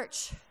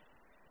church?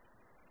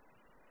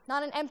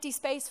 Not an empty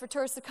space for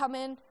tourists to come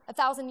in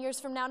 1,000 years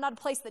from now, not a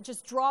place that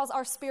just draws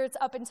our spirits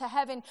up into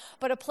heaven,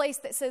 but a place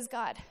that says,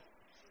 God,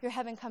 your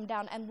heaven come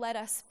down, and let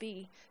us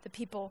be the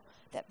people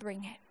that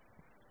bring it.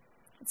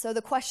 So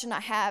the question I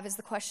have is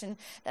the question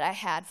that I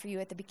had for you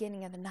at the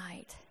beginning of the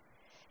night.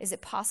 Is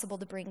it possible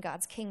to bring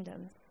God's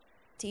kingdom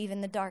to even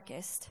the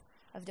darkest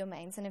of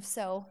domains? And if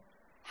so,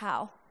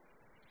 how?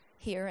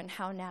 Here and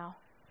how now?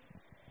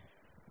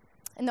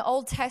 In the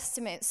Old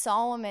Testament,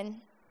 Solomon,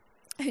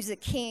 who's a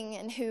king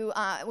and who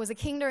was a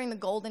king during the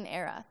Golden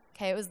Era.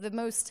 Okay, it was the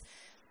most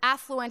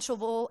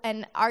affluential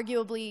and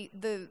arguably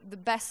the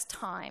best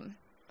time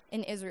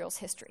in Israel's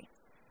history.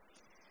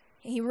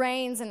 He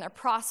reigns and they're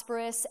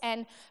prosperous,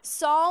 and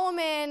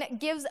Solomon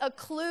gives a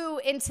clue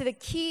into the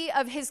key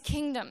of his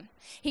kingdom.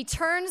 He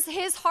turns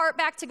his heart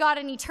back to God,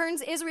 and he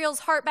turns Israel's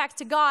heart back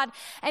to God.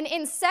 And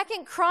in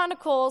 2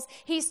 Chronicles,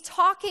 he's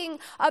talking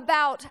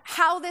about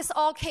how this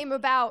all came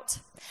about.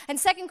 And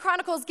 2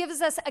 Chronicles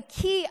gives us a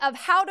key of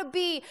how to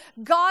be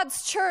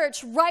God's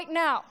church right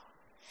now.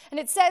 And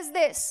it says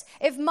this: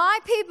 if my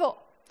people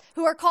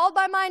who are called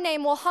by my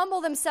name will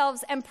humble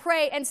themselves and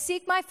pray and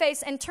seek my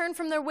face and turn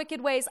from their wicked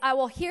ways, I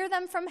will hear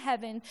them from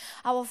heaven,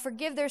 I will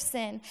forgive their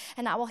sin,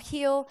 and I will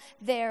heal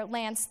their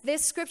lands.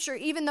 This scripture,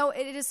 even though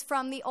it is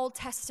from the Old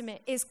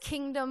Testament, is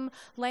kingdom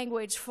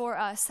language for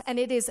us, and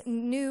it is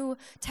New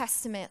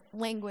Testament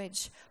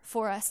language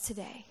for us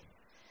today.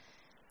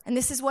 And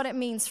this is what it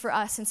means for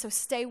us, and so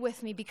stay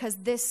with me because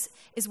this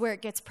is where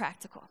it gets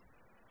practical.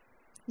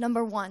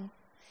 Number 1,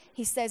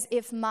 he says,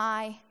 if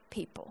my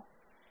people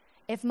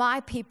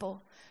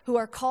who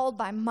are called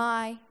by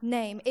my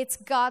name, it's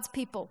God's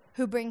people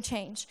who bring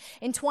change.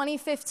 In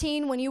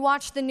 2015, when you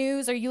watch the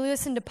news or you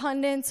listen to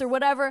pundits or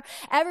whatever,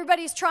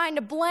 everybody's trying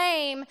to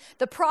blame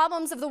the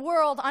problems of the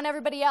world on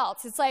everybody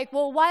else. It's like,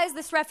 well, why is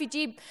this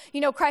refugee,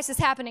 crisis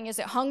happening? Is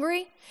it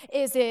Hungary?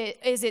 Is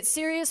it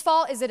Syria's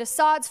fault? Is it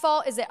Assad's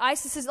fault? Is it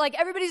ISIS's? Like,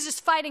 everybody's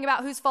just fighting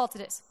about whose fault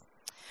it is.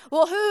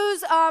 Well,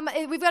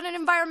 we've got an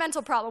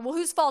environmental problem. Well,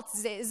 whose fault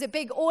is it? Is it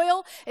big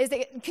oil? Is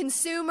it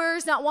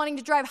consumers not wanting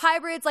to drive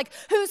hybrids? Like,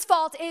 whose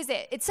fault is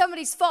it? It's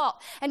somebody's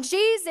fault. And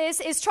Jesus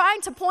is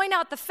trying to point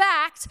out the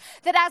fact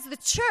that as the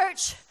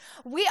church,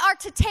 we are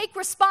to take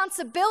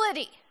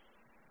responsibility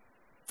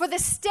for the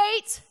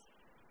state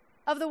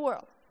of the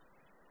world.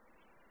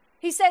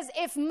 He says,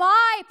 if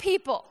my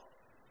people,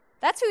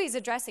 that's who he's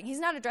addressing. He's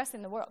not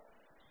addressing the world.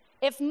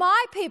 If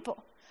my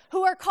people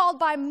who are called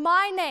by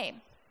my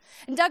name,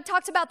 and Doug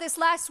talked about this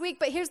last week,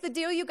 but here's the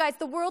deal, you guys.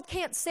 The world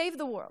can't save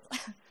the world.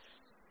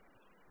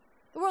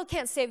 The world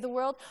can't save the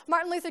world.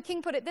 Martin Luther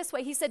King put it this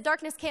way. He said,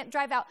 darkness can't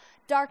drive out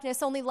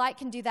darkness. Only light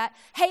can do that.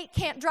 Hate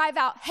can't drive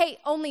out hate.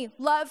 Only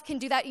love can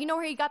do that. You know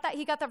where he got that?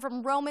 He got that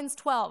from Romans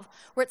 12,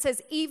 where it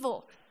says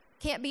evil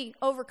can't be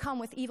overcome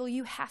with evil.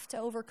 You have to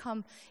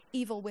overcome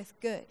evil with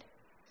good.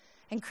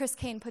 And Chris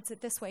Kane puts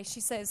it this way.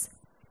 She says,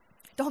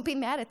 don't be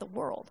mad at the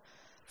world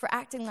for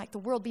acting like the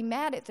world. Be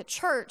mad at the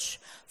church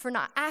for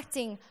not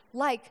acting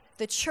like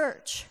the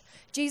church.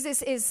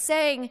 Jesus is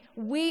saying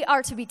we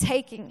are to be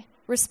taking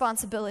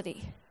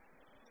responsibility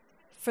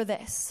for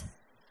this.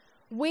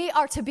 We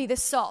are to be the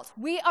salt.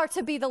 We are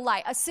to be the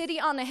light. A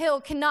city on a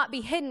hill cannot be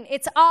hidden.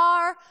 It's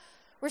our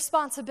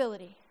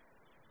responsibility.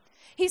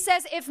 He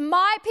says, if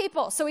my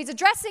people, so he's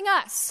addressing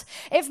us,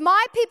 if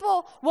my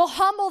people will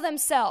humble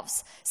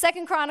themselves,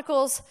 2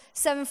 Chronicles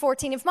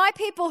 7:14, if my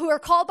people who are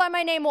called by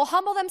my name will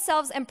humble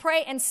themselves and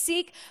pray and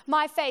seek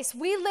my face.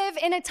 We live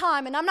in a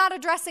time, and I'm not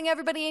addressing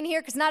everybody in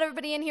here because not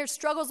everybody in here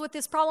struggles with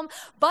this problem,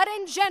 but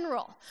in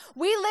general,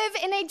 we live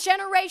in a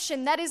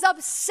generation that is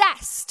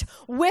obsessed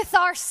with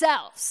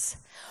ourselves.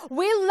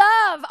 We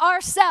love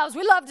ourselves.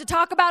 We love to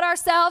talk about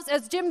ourselves.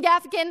 As Jim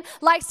Gaffigan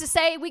likes to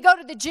say, we go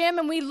to the gym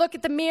and we look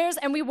at the mirrors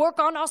and we work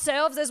on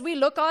ourselves as we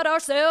look at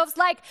ourselves.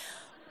 Like,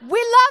 we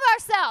love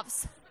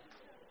ourselves.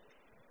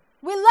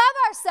 We love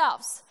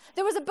ourselves.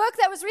 There was a book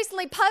that was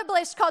recently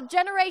published called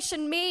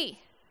Generation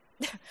Me.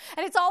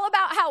 And it's all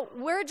about how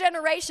we're a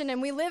generation,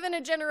 and we live in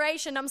a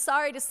generation, I'm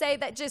sorry to say,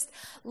 that just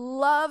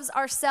loves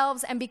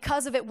ourselves. And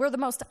because of it, we're the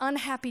most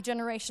unhappy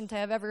generation to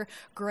have ever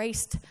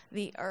graced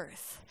the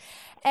earth.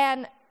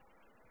 And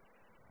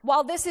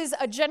while this is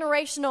a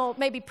generational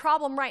maybe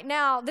problem right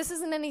now, this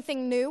isn't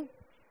anything new.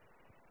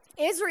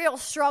 Israel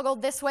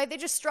struggled this way. They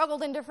just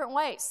struggled in different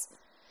ways.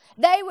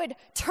 They would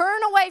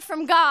turn away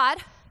from God,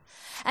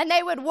 and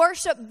they would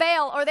worship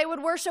Baal, or they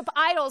would worship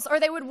idols, or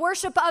they would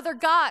worship other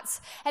gods.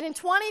 And in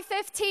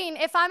 2015,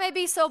 if I may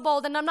be so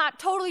bold, and I'm not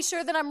totally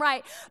sure that I'm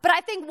right, but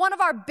I think one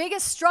of our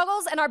biggest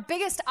struggles and our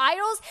biggest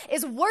idols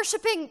is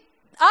worshiping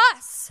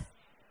us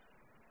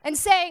and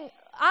saying,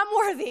 I'm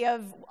worthy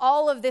of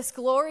all of this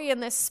glory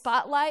and this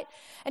spotlight.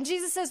 And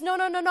Jesus says, no.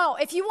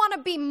 If you want to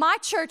be my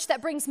church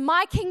that brings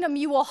my kingdom,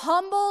 you will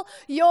humble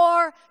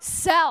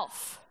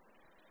yourself.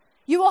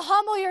 You will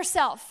humble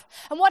yourself.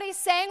 And what he's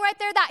saying right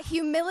there, that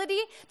humility,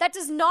 that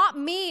does not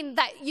mean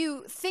that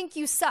you think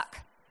you suck.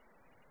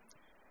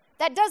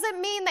 That doesn't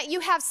mean that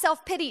you have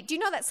self-pity. Do you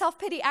know that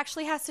self-pity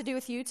actually has to do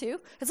with you too?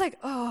 It's like,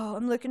 oh,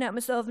 I'm looking at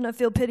myself and I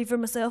feel pity for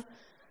myself.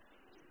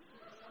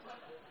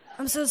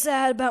 I'm so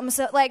sad about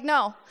myself. Like,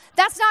 no,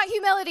 that's not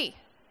humility.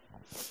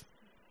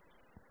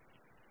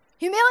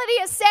 Humility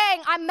is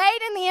saying, I'm made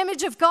in the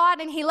image of God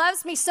and he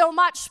loves me so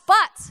much,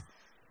 but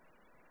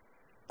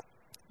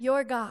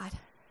you're God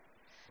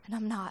and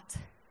I'm not.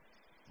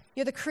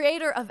 You're the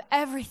creator of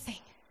everything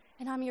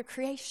and I'm your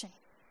creation.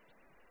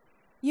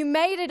 You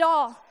made it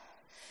all.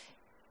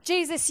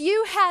 Jesus,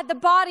 you had the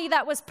body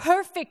that was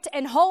perfect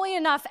and holy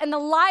enough, and the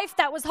life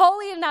that was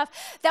holy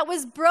enough, that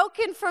was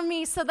broken for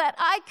me so that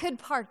I could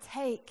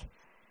partake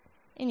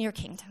in your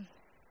kingdom.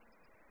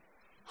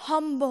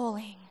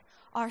 Humbling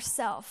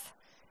ourselves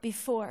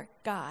before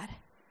God.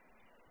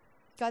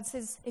 God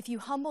says, if you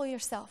humble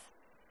yourself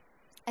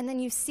and then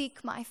you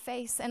seek my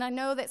face, and I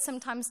know that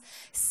sometimes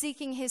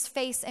seeking his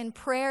face and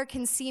prayer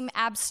can seem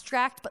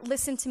abstract, but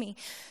listen to me.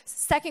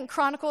 2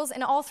 Chronicles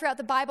and all throughout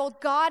the Bible,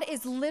 God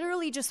is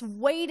literally just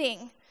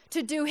waiting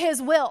to do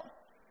his will.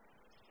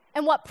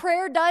 And what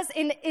prayer does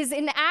is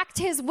enact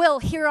his will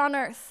here on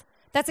earth.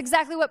 That's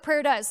exactly what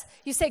prayer does.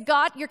 You say,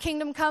 God, your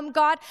kingdom come.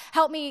 God,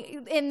 help me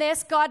in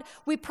this. God,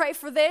 we pray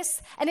for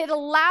this. And it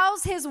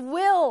allows his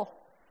will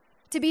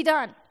to be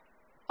done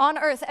on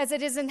earth as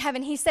it is in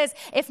heaven. He says,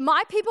 if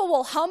my people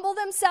will humble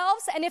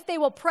themselves and if they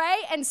will pray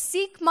and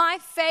seek my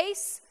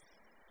face,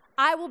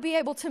 I will be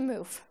able to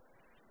move.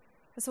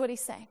 That's what he's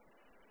saying.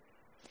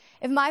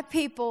 If my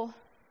people,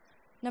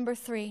 number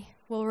 3,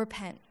 will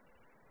repent.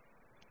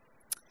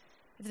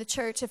 If the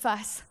church, if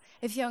us,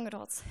 if young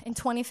adults in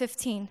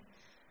 2015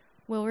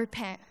 will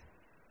repent.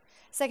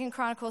 2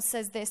 Chronicles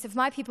says this, if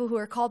my people who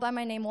are called by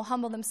my name will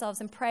humble themselves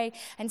and pray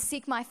and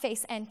seek my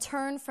face and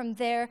turn from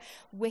their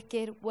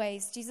wicked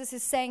ways. Jesus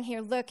is saying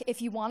here, look,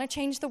 if you want to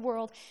change the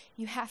world,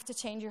 you have to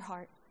change your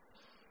heart.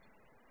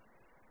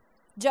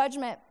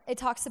 Judgment, it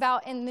talks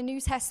about in the New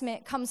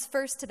Testament, comes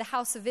first to the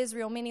house of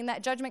Israel, meaning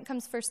that judgment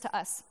comes first to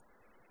us.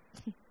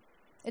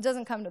 It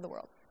doesn't come to the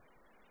world.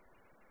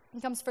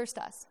 It comes first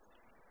to us.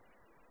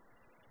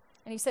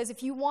 And he says,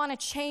 if you want to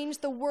change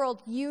the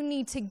world, you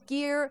need to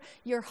gear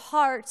your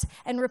heart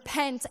and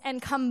repent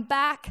and come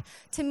back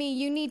to me.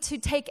 You need to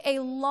take a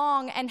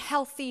long and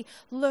healthy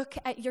look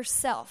at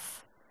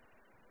yourself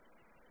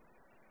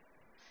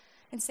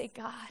and say,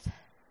 God,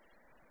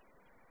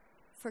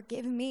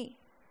 forgive me.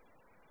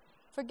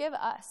 Forgive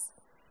us.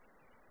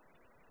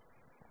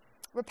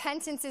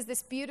 Repentance is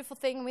this beautiful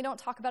thing, and we don't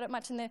talk about it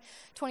much in the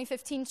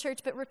 2015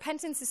 church, but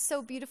repentance is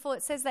so beautiful.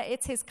 It says that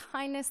it's his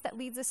kindness that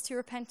leads us to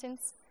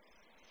repentance.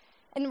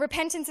 And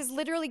repentance is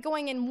literally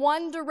going in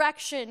one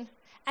direction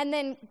and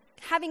then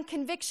having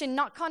conviction,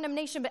 not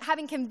condemnation, but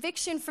having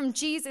conviction from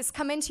Jesus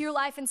come into your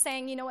life and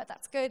saying, you know what,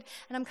 that's good,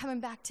 and I'm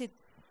coming back to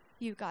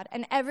you, God.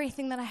 And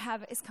everything that I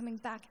have is coming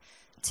back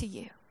to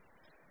you.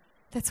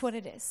 That's what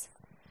it is.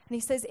 And he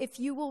says, if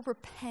you will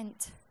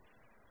repent,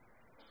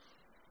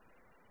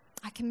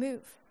 I can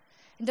move.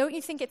 And don't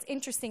you think it's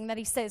interesting that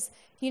he says,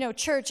 you know,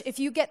 church, if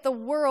you get the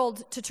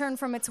world to turn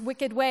from its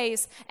wicked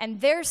ways and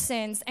their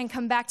sins and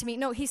come back to me.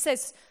 No, he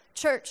says,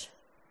 church,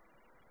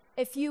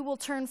 if you will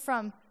turn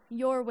from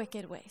your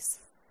wicked ways,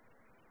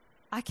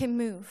 I can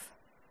move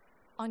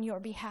on your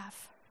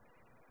behalf.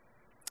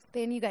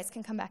 Ben, you guys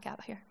can come back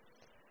out here.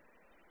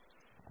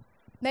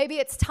 Maybe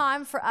it's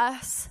time for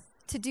us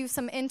to do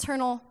some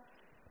internal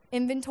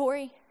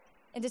inventory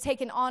and to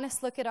take an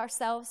honest look at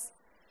ourselves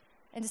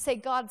and to say,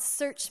 God,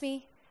 search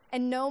me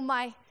and know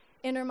my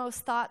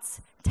innermost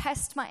thoughts.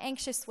 Test my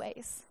anxious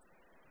ways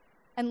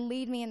and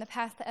lead me in the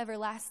path to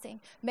everlasting.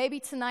 Maybe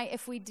tonight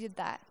if we did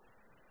that,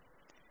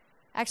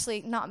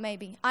 actually, not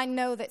maybe. I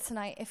know that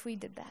tonight, if we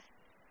did that,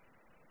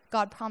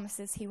 God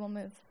promises he will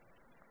move.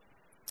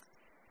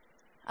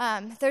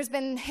 There's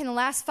been, in the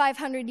last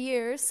 500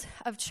 years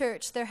of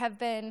church, there have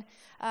been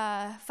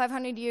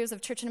 500 years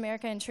of church in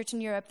America and church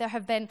in Europe, there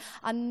have been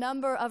a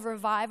number of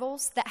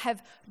revivals that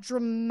have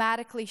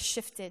dramatically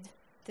shifted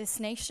this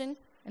nation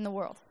and the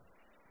world.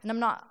 And I'm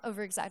not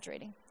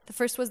over-exaggerating. The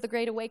first was the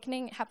Great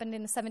Awakening. It happened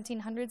in the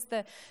 1700s.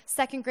 The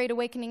second Great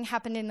Awakening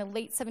happened in the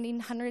late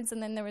 1700s,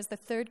 and then there was the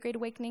third Great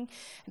Awakening.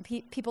 And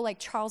people like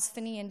Charles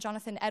Finney and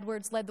Jonathan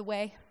Edwards led the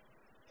way.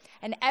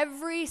 And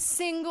every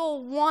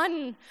single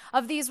one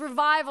of these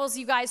revivals,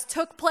 you guys,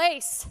 took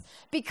place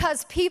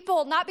because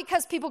people, not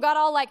because people got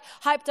all like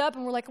hyped up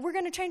and were like, we're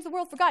going to change the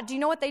world for God. Do you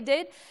know what they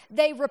did?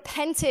 They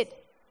repented.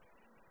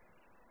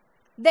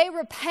 They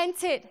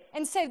repented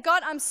and said,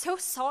 God, I'm so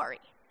sorry.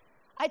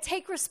 I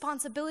take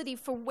responsibility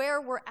for where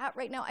we're at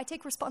right now. I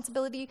take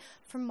responsibility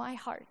for my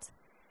heart.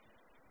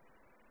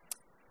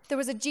 There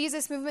was a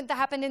Jesus movement that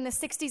happened in the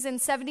 60s and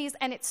 70s,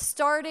 and it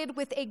started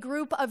with a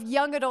group of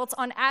young adults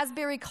on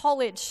Asbury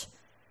College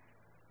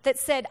that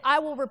said, I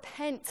will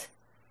repent.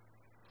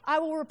 I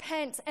will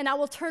repent, and I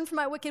will turn from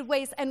my wicked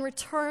ways and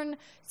return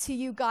to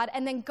you, God.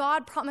 And then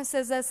God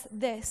promises us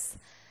this,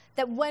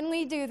 that when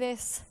we do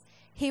this,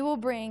 he will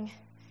bring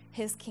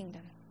his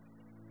kingdom.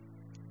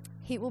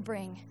 He will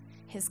bring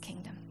his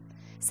kingdom.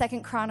 2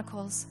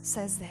 Chronicles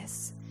says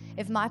this,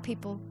 if my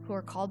people who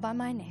are called by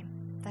my name,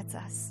 that's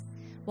us,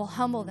 will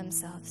humble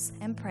themselves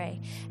and pray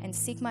and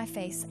seek my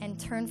face and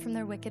turn from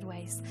their wicked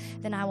ways,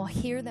 then I will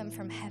hear them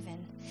from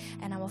heaven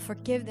and I will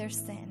forgive their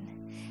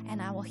sin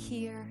and I will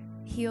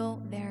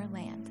heal their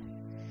land.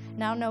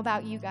 Now, I don't know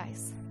about you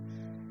guys,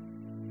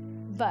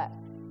 but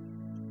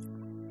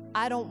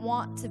I don't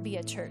want to be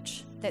a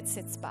church that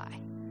sits by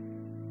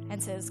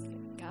and says,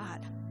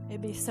 God,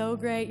 it'd be so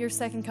great. Your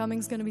second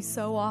coming's going to be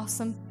so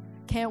awesome.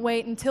 Can't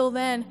wait until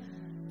then.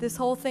 This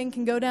whole thing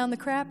can go down the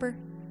crapper.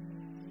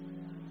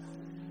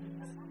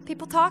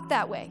 People talk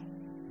that way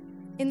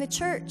in the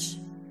church.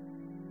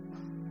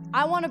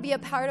 I want to be a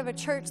part of a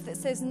church that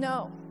says,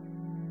 no.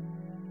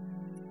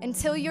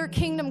 Until your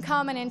kingdom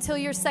come and until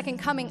your second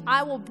coming,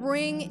 I will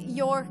bring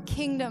your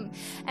kingdom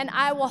and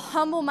I will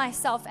humble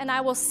myself and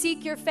I will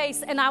seek your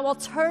face and I will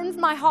turn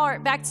my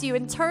heart back to you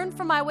and turn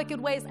from my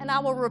wicked ways and I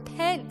will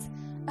repent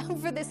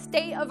for the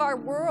state of our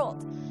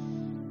world,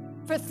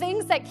 for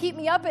things that keep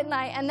me up at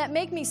night and that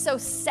make me so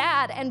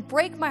sad and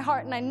break my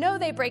heart, and I know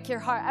they break your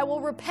heart. I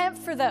will repent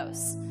for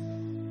those.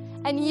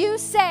 And you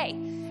say,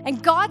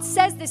 and God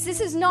says this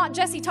is not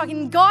Jesse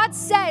talking, God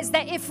says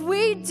that if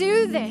we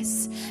do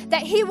this,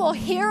 that he will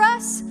hear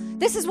us.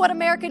 This is what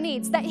America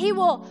needs, that he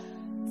will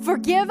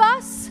forgive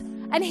us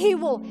and he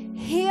will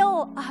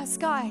heal us,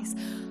 guys.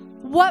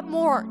 What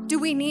more do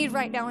we need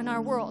right now in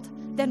our world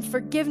than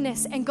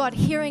forgiveness and God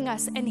hearing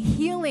us and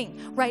healing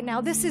right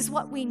now? This is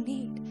what we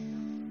need.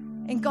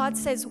 And God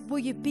says, will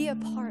you be a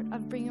part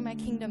of bringing my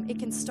kingdom? It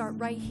can start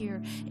right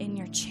here in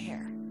your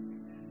chair.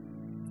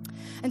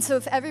 And so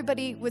if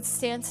everybody would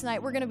stand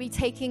tonight, we're going to be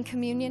taking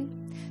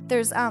communion.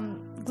 There's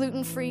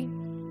gluten-free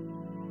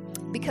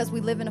because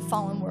we live in a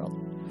fallen world.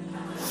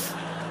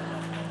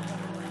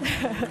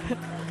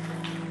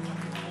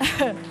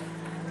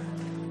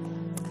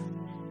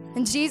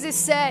 And Jesus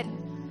said,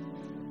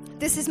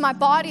 this is my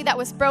body that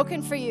was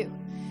broken for you.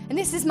 And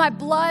this is my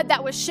blood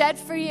that was shed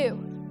for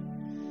you.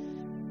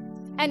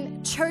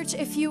 And church,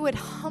 if you would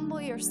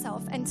humble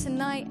yourself, and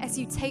tonight as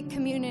you take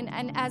communion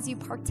and as you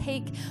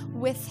partake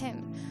with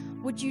him,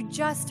 would you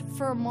just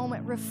for a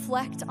moment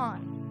reflect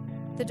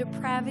on the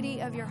depravity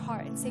of your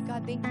heart and say,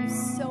 God, thank you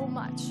so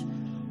much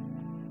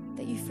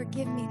that you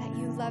forgive me, that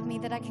you love me,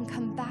 that I can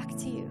come back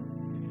to you.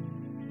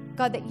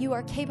 God, that you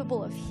are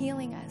capable of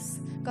healing us.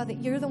 God,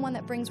 that you're the one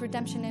that brings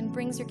redemption and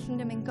brings your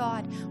kingdom. And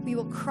God, we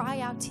will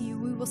cry out to you.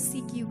 We will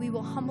seek you. We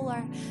will humble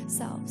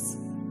ourselves.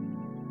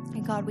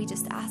 And God, we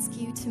just ask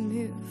you to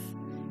move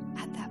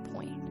at that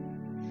point.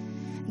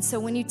 And so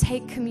when you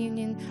take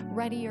communion,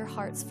 ready your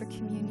hearts for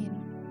communion.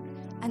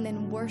 And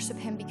then worship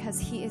him because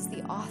he is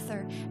the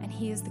author and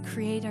he is the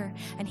creator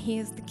and he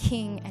is the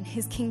king and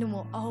his kingdom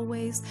will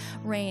always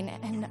reign.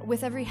 And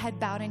with every head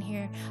bowed in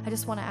here, I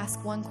just want to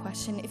ask one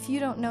question. If you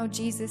don't know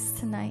Jesus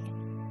tonight,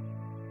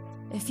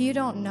 if you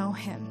don't know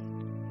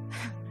him,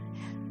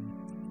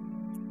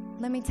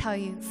 let me tell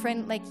you,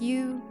 friend, like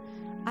you,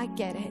 I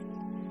get it.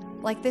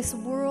 Like this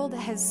world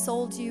has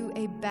sold you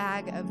a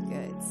bag of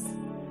goods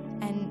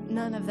and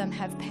none of them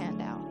have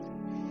panned out.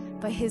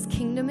 But his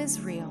kingdom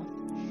is real.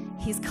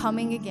 He's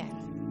coming again.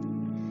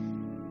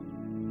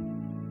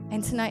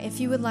 And tonight, if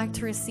you would like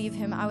to receive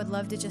him, I would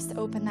love to just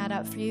open that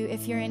up for you.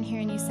 If you're in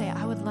here and you say,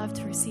 I would love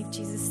to receive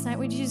Jesus tonight,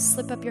 would you just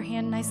slip up your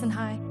hand nice and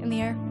high in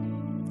the air?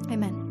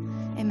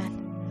 Amen.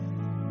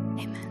 Amen.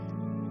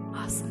 Amen.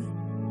 Awesome.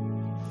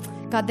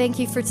 God, thank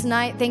you for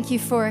tonight. Thank you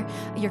for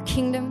your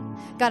kingdom.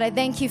 God, I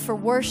thank you for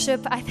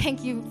worship. I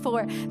thank you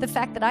for the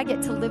fact that I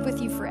get to live with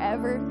you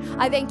forever.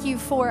 I thank you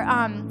for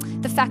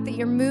the fact that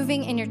you're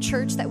moving in your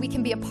church, that we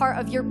can be a part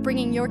of your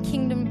bringing your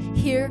kingdom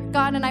here,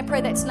 God. And I pray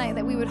that tonight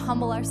that we would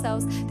humble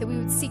ourselves, that we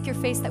would seek your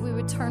face, that we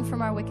would turn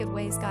from our wicked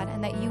ways, God,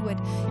 and that you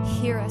would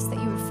hear us,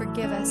 that you would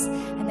forgive us,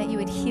 and that you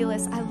would heal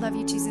us. I love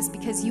you, Jesus,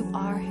 because you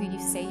are who you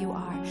say you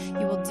are.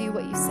 You will do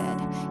what you said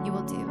you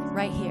will do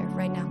right here,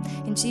 right now.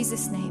 In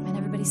Jesus' name. And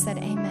everybody said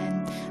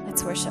amen.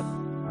 Let's worship.